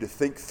continue to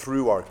think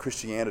through our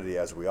Christianity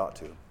as we ought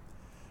to.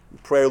 We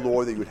pray,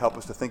 Lord, that you would help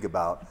us to think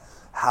about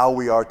how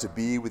we are to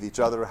be with each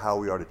other, how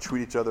we are to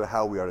treat each other,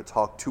 how we are to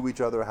talk to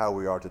each other, how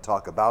we are to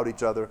talk about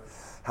each other,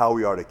 how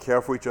we are to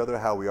care for each other,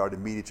 how we are to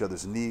meet each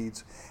other's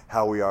needs,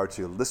 how we are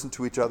to listen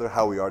to each other,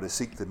 how we are to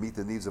seek to meet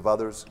the needs of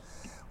others.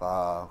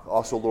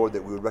 Also, Lord,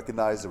 that we would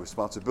recognize the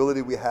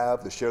responsibility we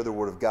have to share the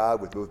Word of God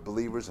with both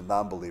believers and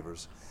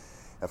non-believers.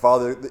 And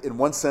Father, in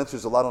one sense,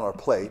 there's a lot on our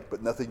plate,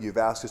 but nothing you've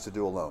asked us to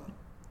do alone.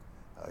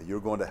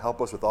 You're going to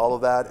help us with all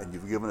of that, and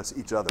you've given us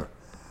each other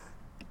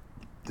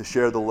to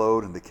share the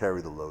load and to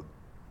carry the load.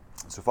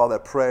 So, Father, I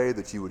pray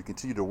that you would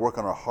continue to work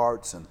on our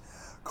hearts and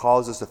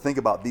cause us to think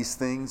about these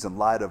things in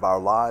light of our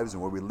lives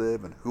and where we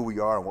live and who we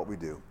are and what we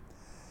do.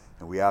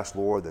 And we ask,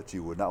 Lord, that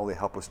you would not only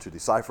help us to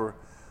decipher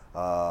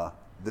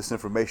this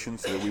information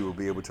so that we will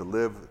be able to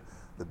live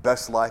the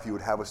best life you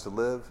would have us to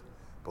live,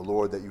 but,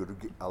 Lord, that you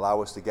would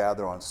allow us to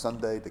gather on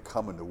Sunday to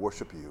come and to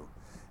worship you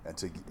and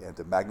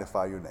to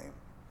magnify your name.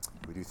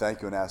 We do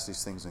thank you and ask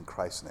these things in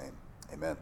Christ's name. Amen.